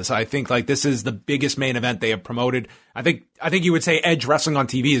hour does. I think like this is the biggest main event they have promoted. I think you would say Edge wrestling on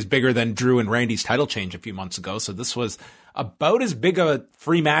TV is bigger than Drew and Randy's title change a few months ago. So this was about as big a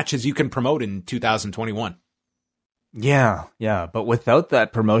free match as you can promote in 2021. Yeah, yeah. But without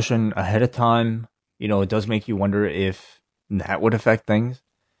that promotion ahead of time, it does make you wonder if that would affect things.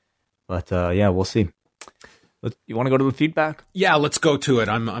 But yeah, we'll see. You want to go to the feedback? Yeah, let's go to it.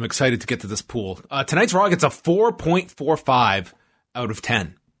 I'm excited to get to this pool. Tonight's Raw gets a 4.45 out of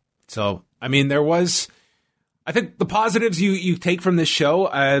 10. So, I mean, I think the positives you take from this show,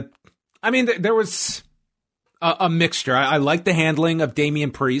 there was a mixture. I like the handling of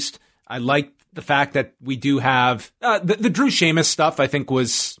Damian Priest. I like the fact that we do have the Drew Sheamus stuff. I think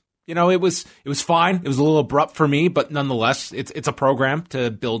was, it was fine. It was a little abrupt for me, but nonetheless, it's a program to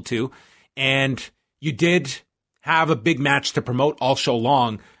build to. And you did have a big match to promote all show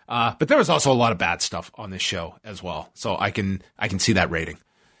long, but there was also a lot of bad stuff on this show as well. So I can see that rating.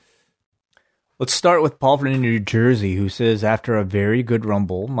 Let's start with Paul from New Jersey, who says, after a very good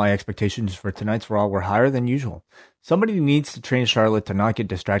Rumble, my expectations for tonight's Raw were higher than usual. Somebody needs to train Charlotte to not get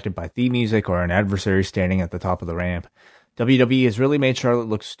distracted by theme music or an adversary standing at the top of the ramp. WWE has really made Charlotte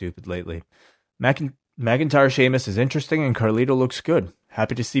look stupid lately. McIntyre Sheamus is interesting and Carlito looks good.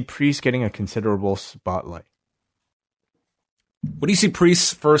 Happy to see Priest getting a considerable spotlight. What do you see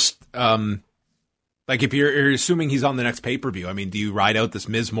Priest first? If you're assuming he's on the next pay-per-view, I mean, do you ride out this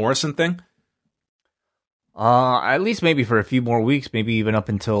Miz Morrison thing? At least maybe for a few more weeks, maybe even up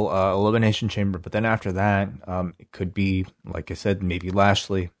until Elimination Chamber. But then after that, it could be, like I said, maybe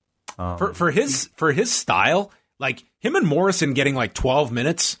Lashley. For his style, like him and Morrison getting like 12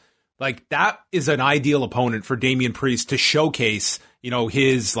 minutes, like that is an ideal opponent for Damian Priest to showcase,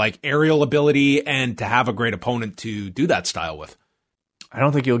 his like aerial ability and to have a great opponent to do that style with. I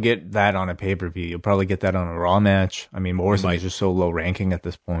don't think you'll get that on a pay-per-view. You'll probably get that on a Raw match. I mean, Morrison is just so low ranking at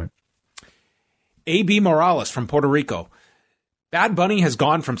this point. A.B. Morales from Puerto Rico. Bad Bunny has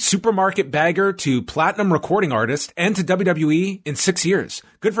gone from supermarket bagger to platinum recording artist and to WWE in 6 years.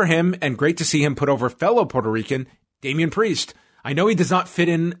 Good for him and great to see him put over fellow Puerto Rican Damian Priest. I know he does not fit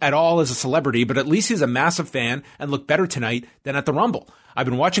in at all as a celebrity, but at least he's a massive fan and looked better tonight than at the Rumble. I've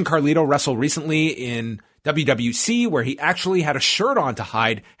been watching Carlito wrestle recently in WWC where he actually had a shirt on to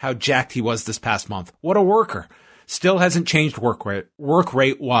hide how jacked he was this past month. What a worker. Still hasn't changed work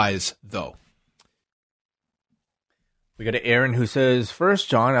rate wise though. We got Aaron who says, first,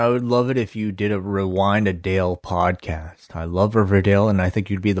 John, I would love it if you did a Rewind a Dale podcast. I love Riverdale, and I think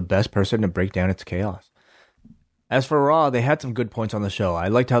you'd be the best person to break down its chaos. As for Raw, they had some good points on the show. I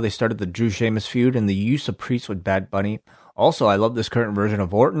liked how they started the Drew Sheamus feud and the use of Priest with Bad Bunny. Also, I love this current version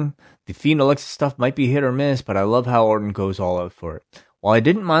of Orton. The Fiend Alexa stuff might be hit or miss, but I love how Orton goes all out for it. While I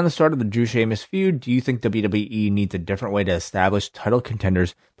didn't mind the start of the Drew Sheamus feud, do you think WWE needs a different way to establish title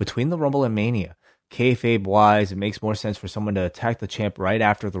contenders between the Rumble and Mania? Kayfabe-wise, it makes more sense for someone to attack the champ right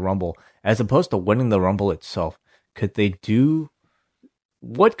after the Rumble, as opposed to winning the Rumble itself.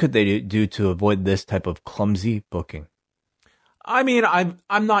 What could they do to avoid this type of clumsy booking? I mean,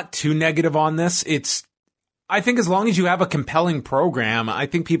 I'm not too negative on this. I think as long as you have a compelling program, I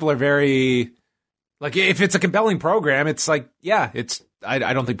think people are very, like, if it's a compelling program, it's like, yeah,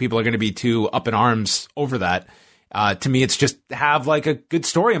 I don't think people are going to be too up in arms over that. To me, it's just have like a good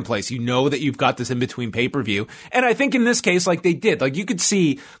story in place. You know that you've got this in between pay-per-view. And I think in this case, like they did, like you could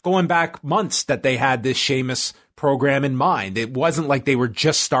see going back months that they had this Sheamus program in mind. It wasn't like they were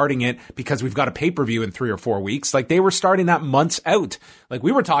just starting it because we've got a pay-per-view in 3 or 4 weeks. Like they were starting that months out. Like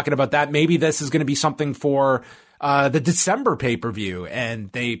we were talking about that. Maybe this is going to be something for the December pay-per-view,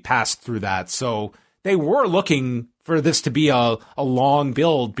 and they passed through that. So they were looking for this to be a long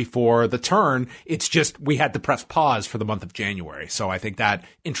build before the turn. It's just we had to press pause for the month of January. So I think that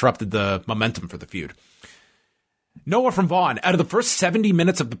interrupted the momentum for the feud. Noah from Vaughn, out of the first 70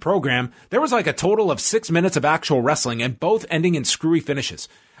 minutes of the program, there was like a total of 6 minutes of actual wrestling and both ending in screwy finishes.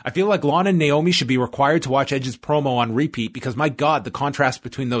 I feel like Lana and Naomi should be required to watch Edge's promo on repeat because, my God, the contrast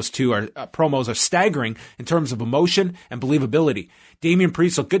between those two promos are staggering in terms of emotion and believability. Damian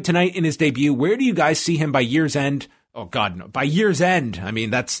Priest looked good tonight in his debut. Where do you guys see him by year's end? Oh, God, no. By year's end. I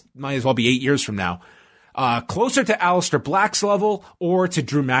mean, that's might as well be 8 years from now. Closer to Aleister Black's level or to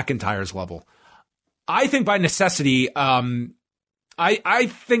Drew McIntyre's level? I think by necessity, I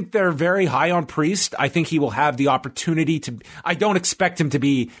think they're very high on Priest. I think he will have the opportunity to. I don't expect him to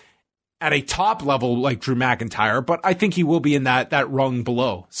be at a top level like Drew McIntyre, but I think he will be in that rung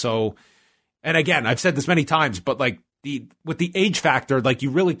below. So, and again, I've said this many times, but like with the age factor, like you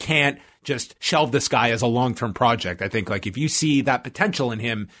really can't just shelve this guy as a long-term project. I think like if you see that potential in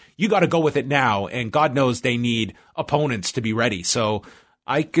him, you got to go with it now. And God knows they need opponents to be ready. So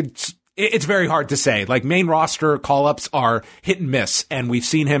it's very hard to say. Like main roster call-ups are hit and miss, and we've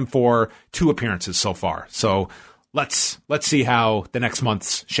seen him for 2 appearances so far. So let's see how the next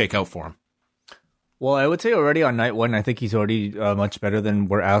months shake out for him. Well, I would say already on night one, I think he's already much better than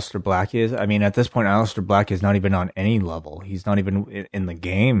where Aleister Black is. I mean, at this point, Aleister Black is not even on any level. He's not even in the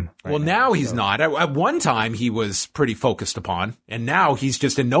game. Well, now he's not. At one time, he was pretty focused upon, and now he's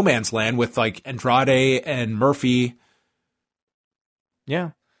just in no man's land with like Andrade and Murphy. Yeah.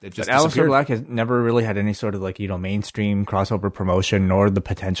 They've just But Aleister disappeared. Black has never really had any sort of like, mainstream crossover promotion, nor the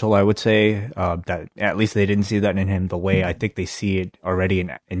potential, I would say, that at least they didn't see that in him the way I think they see it already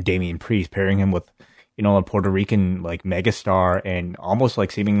in Damian Priest, pairing him with, a Puerto Rican like megastar and almost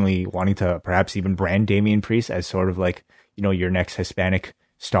like seemingly wanting to perhaps even brand Damian Priest as sort of like, your next Hispanic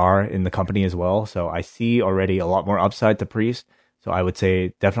star in the company as well. So I see already a lot more upside to Priest. So I would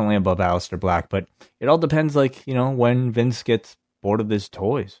say definitely above Aleister Black, but it all depends like, when Vince gets bored of his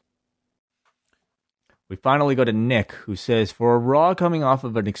toys. We finally go to Nick, who says, for a Raw coming off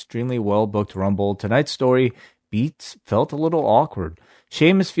of an extremely well-booked Rumble, tonight's story beats felt a little awkward.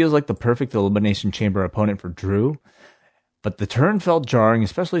 Sheamus feels like the perfect Elimination Chamber opponent for Drew, but the turn felt jarring,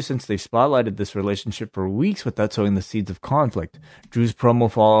 especially since they've spotlighted this relationship for weeks without sowing the seeds of conflict. Drew's promo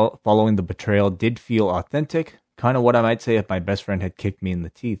following the betrayal did feel authentic, kind of what I might say if my best friend had kicked me in the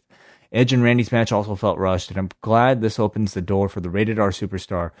teeth. Edge and Randy's match also felt rushed, and I'm glad this opens the door for the Rated R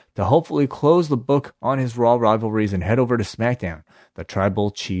Superstar to hopefully close the book on his Raw rivalries and head over to SmackDown. The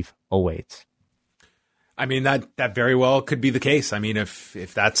Tribal Chief awaits. I mean, that very well could be the case. I mean,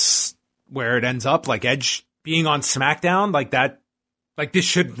 if that's where it ends up, like Edge being on SmackDown, like that, like this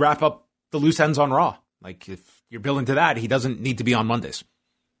should wrap up the loose ends on Raw. Like if you're building to that, he doesn't need to be on Mondays.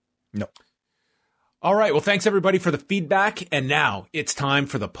 No. All right. Well, thanks everybody for the feedback. And now it's time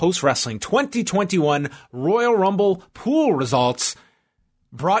for the Post Wrestling 2021 Royal Rumble pool results,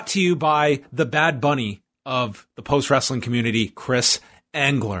 brought to you by the Bad Bunny of the Post Wrestling community, Chris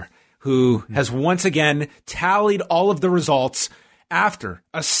Engler, who has once again tallied all of the results after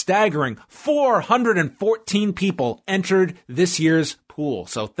a staggering 414 people entered this year's pool.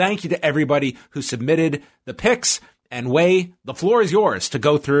 So thank you to everybody who submitted the picks. And Wai, the floor is yours to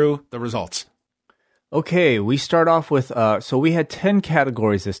go through the results. Okay, we start off with, so we had 10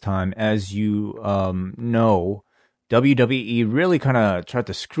 categories this time. As you know, WWE really kind of tried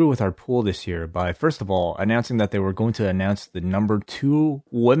to screw with our pool this year by, first of all, announcing that they were going to announce the number 2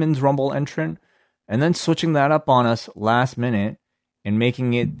 Women's Rumble entrant, and then switching that up on us last minute and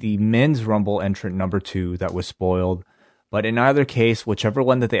making it the Men's Rumble entrant number 2 that was spoiled. But in either case, whichever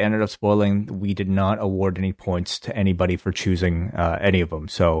one that they ended up spoiling, we did not award any points to anybody for choosing any of them.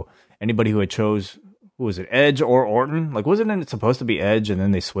 So anybody who had chose, who was it, Edge or Orton? Like, wasn't it supposed to be Edge and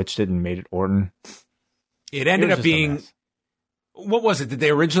then they switched it and made it Orton? It ended up being, what was it? Did they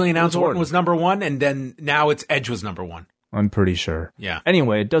originally announce Orton was number 1 and then now it's Edge was number 1? I'm pretty sure. Yeah.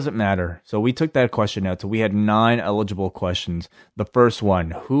 Anyway, it doesn't matter. So we took that question out. So we had 9 eligible questions. The first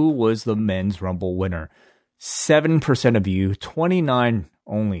one, who was the Men's Rumble winner? 7% of you, 29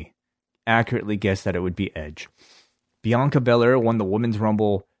 only, accurately guessed that it would be Edge. Bianca Belair won the Women's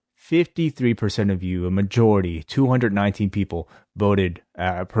Rumble. 53% of you, a majority, 219 people, voted,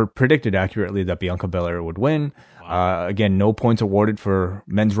 predicted accurately that Bianca Belair would win. Wow. Again, no points awarded for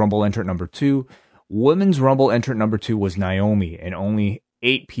Men's Rumble entrant number 2. Women's Rumble entrant number 2 was Naomi, and only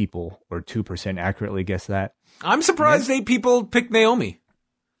 8 people, or 2%, accurately guessed that. I'm surprised 8 people picked Naomi.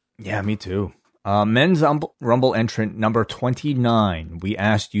 Yeah, me too. Men's Rumble entrant number 29, we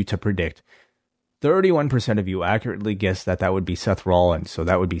asked you to predict. 31% of you accurately guessed that that would be Seth Rollins, so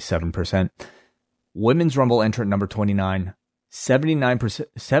that would be 7%. Women's Rumble entrant number 29,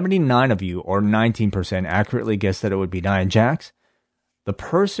 79% of you, or 19%, accurately guessed that it would be Nia Jax. The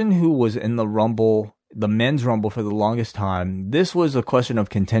person who was in the Rumble, the Men's Rumble for the longest time, this was a question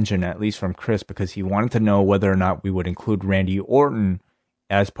of contention, at least from Chris, because he wanted to know whether or not we would include Randy Orton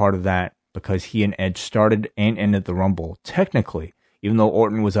as part of that, because he and Edge started and ended the Rumble, technically. Even though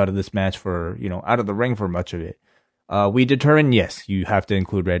Orton was out of this match for, out of the ring for much of it. We determined, yes, you have to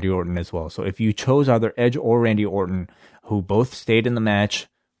include Randy Orton as well. So if you chose either Edge or Randy Orton, who both stayed in the match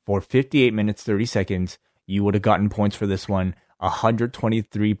for 58 minutes, 30 seconds, you would have gotten points for this one.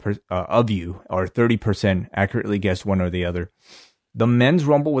 123 of you, or 30%, accurately guessed one or the other. The Men's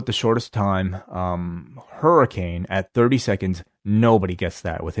Rumble with the shortest time, Hurricane, at 30 seconds, nobody guessed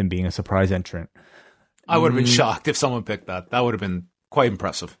that, with him being a surprise entrant. I would have been shocked if someone picked that. That would have been quite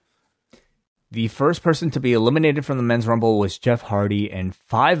impressive. The first person to be eliminated from the Men's Rumble was Jeff Hardy, and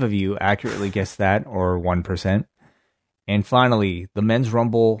 5 of you accurately guessed that, or 1%. And finally, the Men's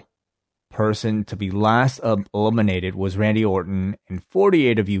Rumble person to be last eliminated was Randy Orton, and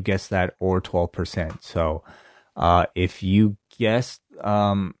 48 of you guessed that, or 12%. So if you guessed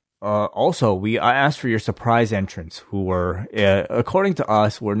Also, I asked for your surprise entrants, who were, according to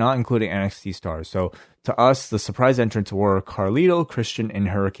us, we're not including NXT stars. So to us, the surprise entrants were Carlito, Christian, and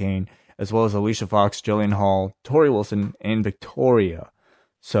Hurricane, as well as Alicia Fox, Jillian Hall, Tori Wilson, and Victoria.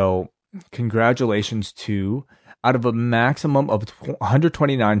 So congratulations to, out of a maximum of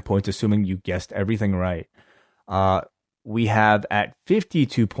 129 points, assuming you guessed everything right, we have at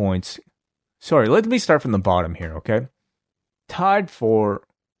 52 points. Sorry, let me start from the bottom here, okay? Tied for,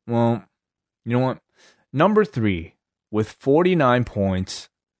 well, you know what? Number 3 with 49 points,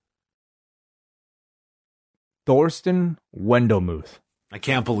 Thorsten Wendelmuth. I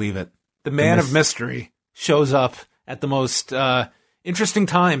can't believe it. The man of mystery shows up at the most interesting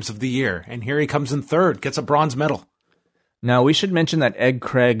times of the year, and here he comes in third, gets a bronze medal. Now, we should mention that Ed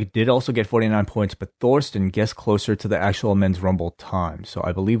Craig did also get 49 points, but Thorsten gets closer to the actual men's Rumble time. So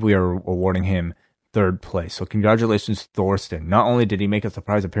I believe we are awarding him third place. So congratulations, Thorsten. Not only did he make a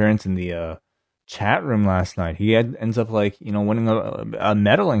surprise appearance in the chat room last night, he ends up winning a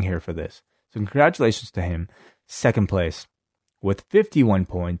medaling here for this. So congratulations to him. Second place with 51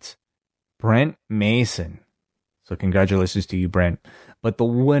 points, Brent Mason. So congratulations to you, Brent. But the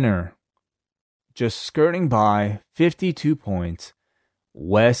winner, just skirting by 52 points,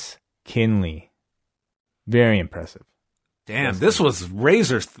 Wes Kinley. Very impressive. Damn, this was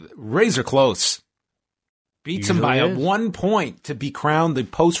razor close. Beats him by 1 point to be crowned the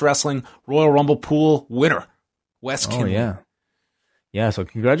post-wrestling Royal Rumble pool winner, Wes Kinley. Oh, yeah, so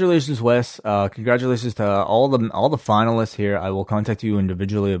congratulations, Wes. Congratulations to all the finalists here. I will contact you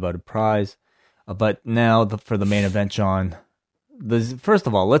individually about a prize. But now for the main event, John. First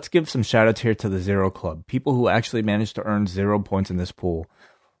of all, let's give some shout-outs here to the Zero Club. People who actually managed to earn 0 points in this pool.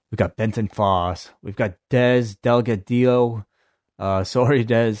 We've got Benton Foss. We've got Dez Delgadillo. Sorry,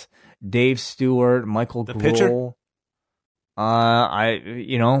 Dez. Dave Stewart. Michael the Grohl.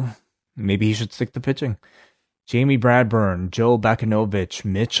 Pitcher? Maybe he should stick to pitching. Jamie Bradburn, Joe Bakanovich,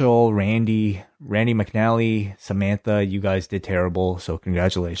 Mitchell, Randy McNally, Samantha. You guys did terrible, so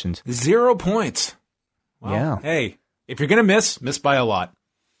congratulations. 0 points. Well, yeah. Hey, if you're gonna miss by a lot.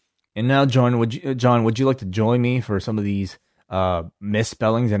 And now, John, would you like to join me for some of these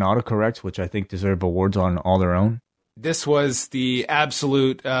misspellings and autocorrects, which I think deserve awards on all their own? This was the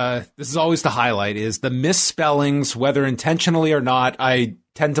absolute. This is always the highlight: is the misspellings, whether intentionally or not. I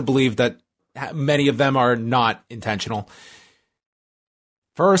tend to believe that many of them are not intentional.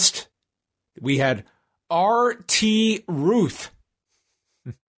 First, we had R.T. Ruth.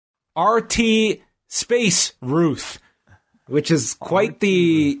 R.T. space Ruth, which is quite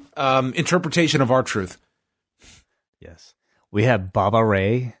the interpretation of our truth. Yes. We have Baba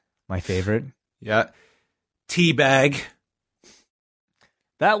Ray, my favorite. Yeah. Teabag.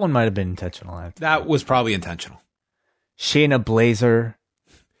 That one might have been intentional. That was probably intentional. Shayna Blazer.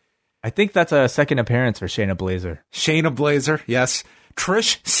 I think that's a second appearance for Shayna Blazer. Shayna Blazer, yes.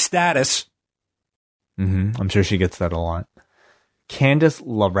 Trish Stratus. I'm sure she gets that a lot. Candice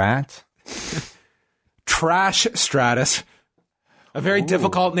LeRatt. Trash Stratus. A very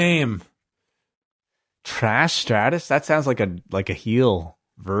difficult name. Trash Stratus? That sounds like a heel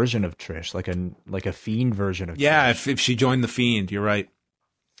version of Trish, like a Fiend version of Trish. Yeah, if she joined the Fiend, you're right.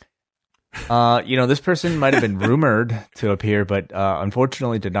 This person might have been rumored to appear, but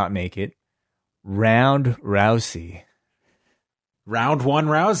unfortunately did not make it. Round Rousey. Round one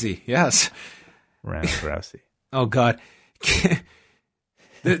Rousey, yes. Round Rousey. Oh, God.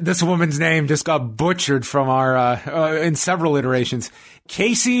 This woman's name just got butchered from our in several iterations.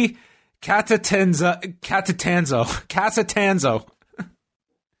 Casey Casatanzo.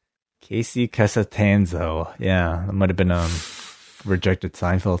 Casey Casatanzo. Yeah, that might have been a rejected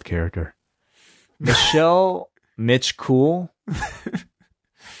Seinfeld character. Michelle Mitch Cool.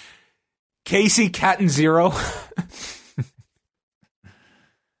 Casey Catanzaro.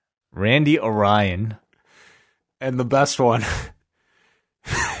 Randy Orion. And the best one.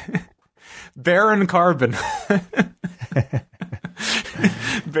 Baron Carbon.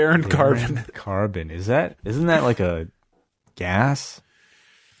 Baron Carbon. Carbon. Isn't that like a gas?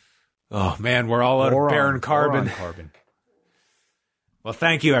 Oh man, we're all out of Baron Carbon. Well,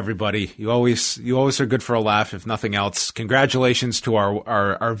 thank you, everybody. You always are good for a laugh, if nothing else. Congratulations to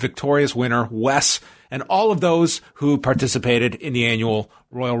our victorious winner, Wes, and all of those who participated in the annual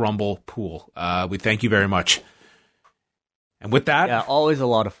Royal Rumble pool. We thank you very much. And with that, yeah, always a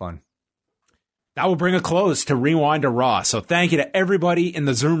lot of fun. That will bring a close to Rewind to Raw. So thank you to everybody in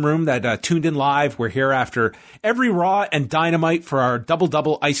the Zoom room that tuned in live. We're here after every Raw and Dynamite for our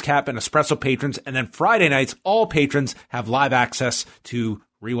double Ice Cap and Espresso patrons. And then Friday nights, all patrons have live access to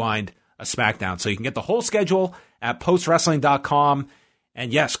Rewind a SmackDown. So you can get the whole schedule at postwrestling.com.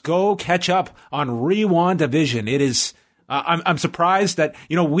 And yes, go catch up on ReWandaVision. It is, I'm surprised that,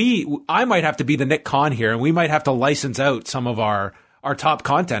 I might have to be the Nick Khan here, and we might have to license out some of our top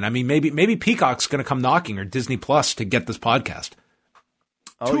content. I mean, maybe Peacock's going to come knocking, or Disney Plus, to get this podcast.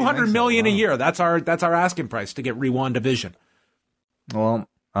 Oh, $200 million a year. That's our asking price to get ReWandaVision. Well,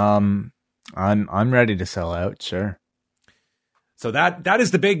 I'm ready to sell out. Sure. So that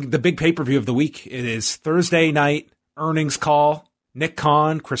is the big pay-per-view of the week. It is Thursday night earnings call. Nick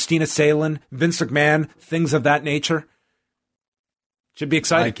Khan, Christina Salen, Vince McMahon, things of that nature. Should be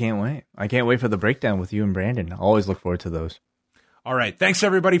exciting. I can't wait for the breakdown with you and Brandon. I always look forward to those. All right. Thanks,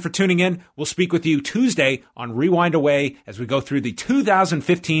 everybody, for tuning in. We'll speak with you Tuesday on Rewind Away as we go through the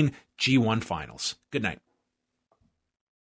 2015 G1 Finals. Good night.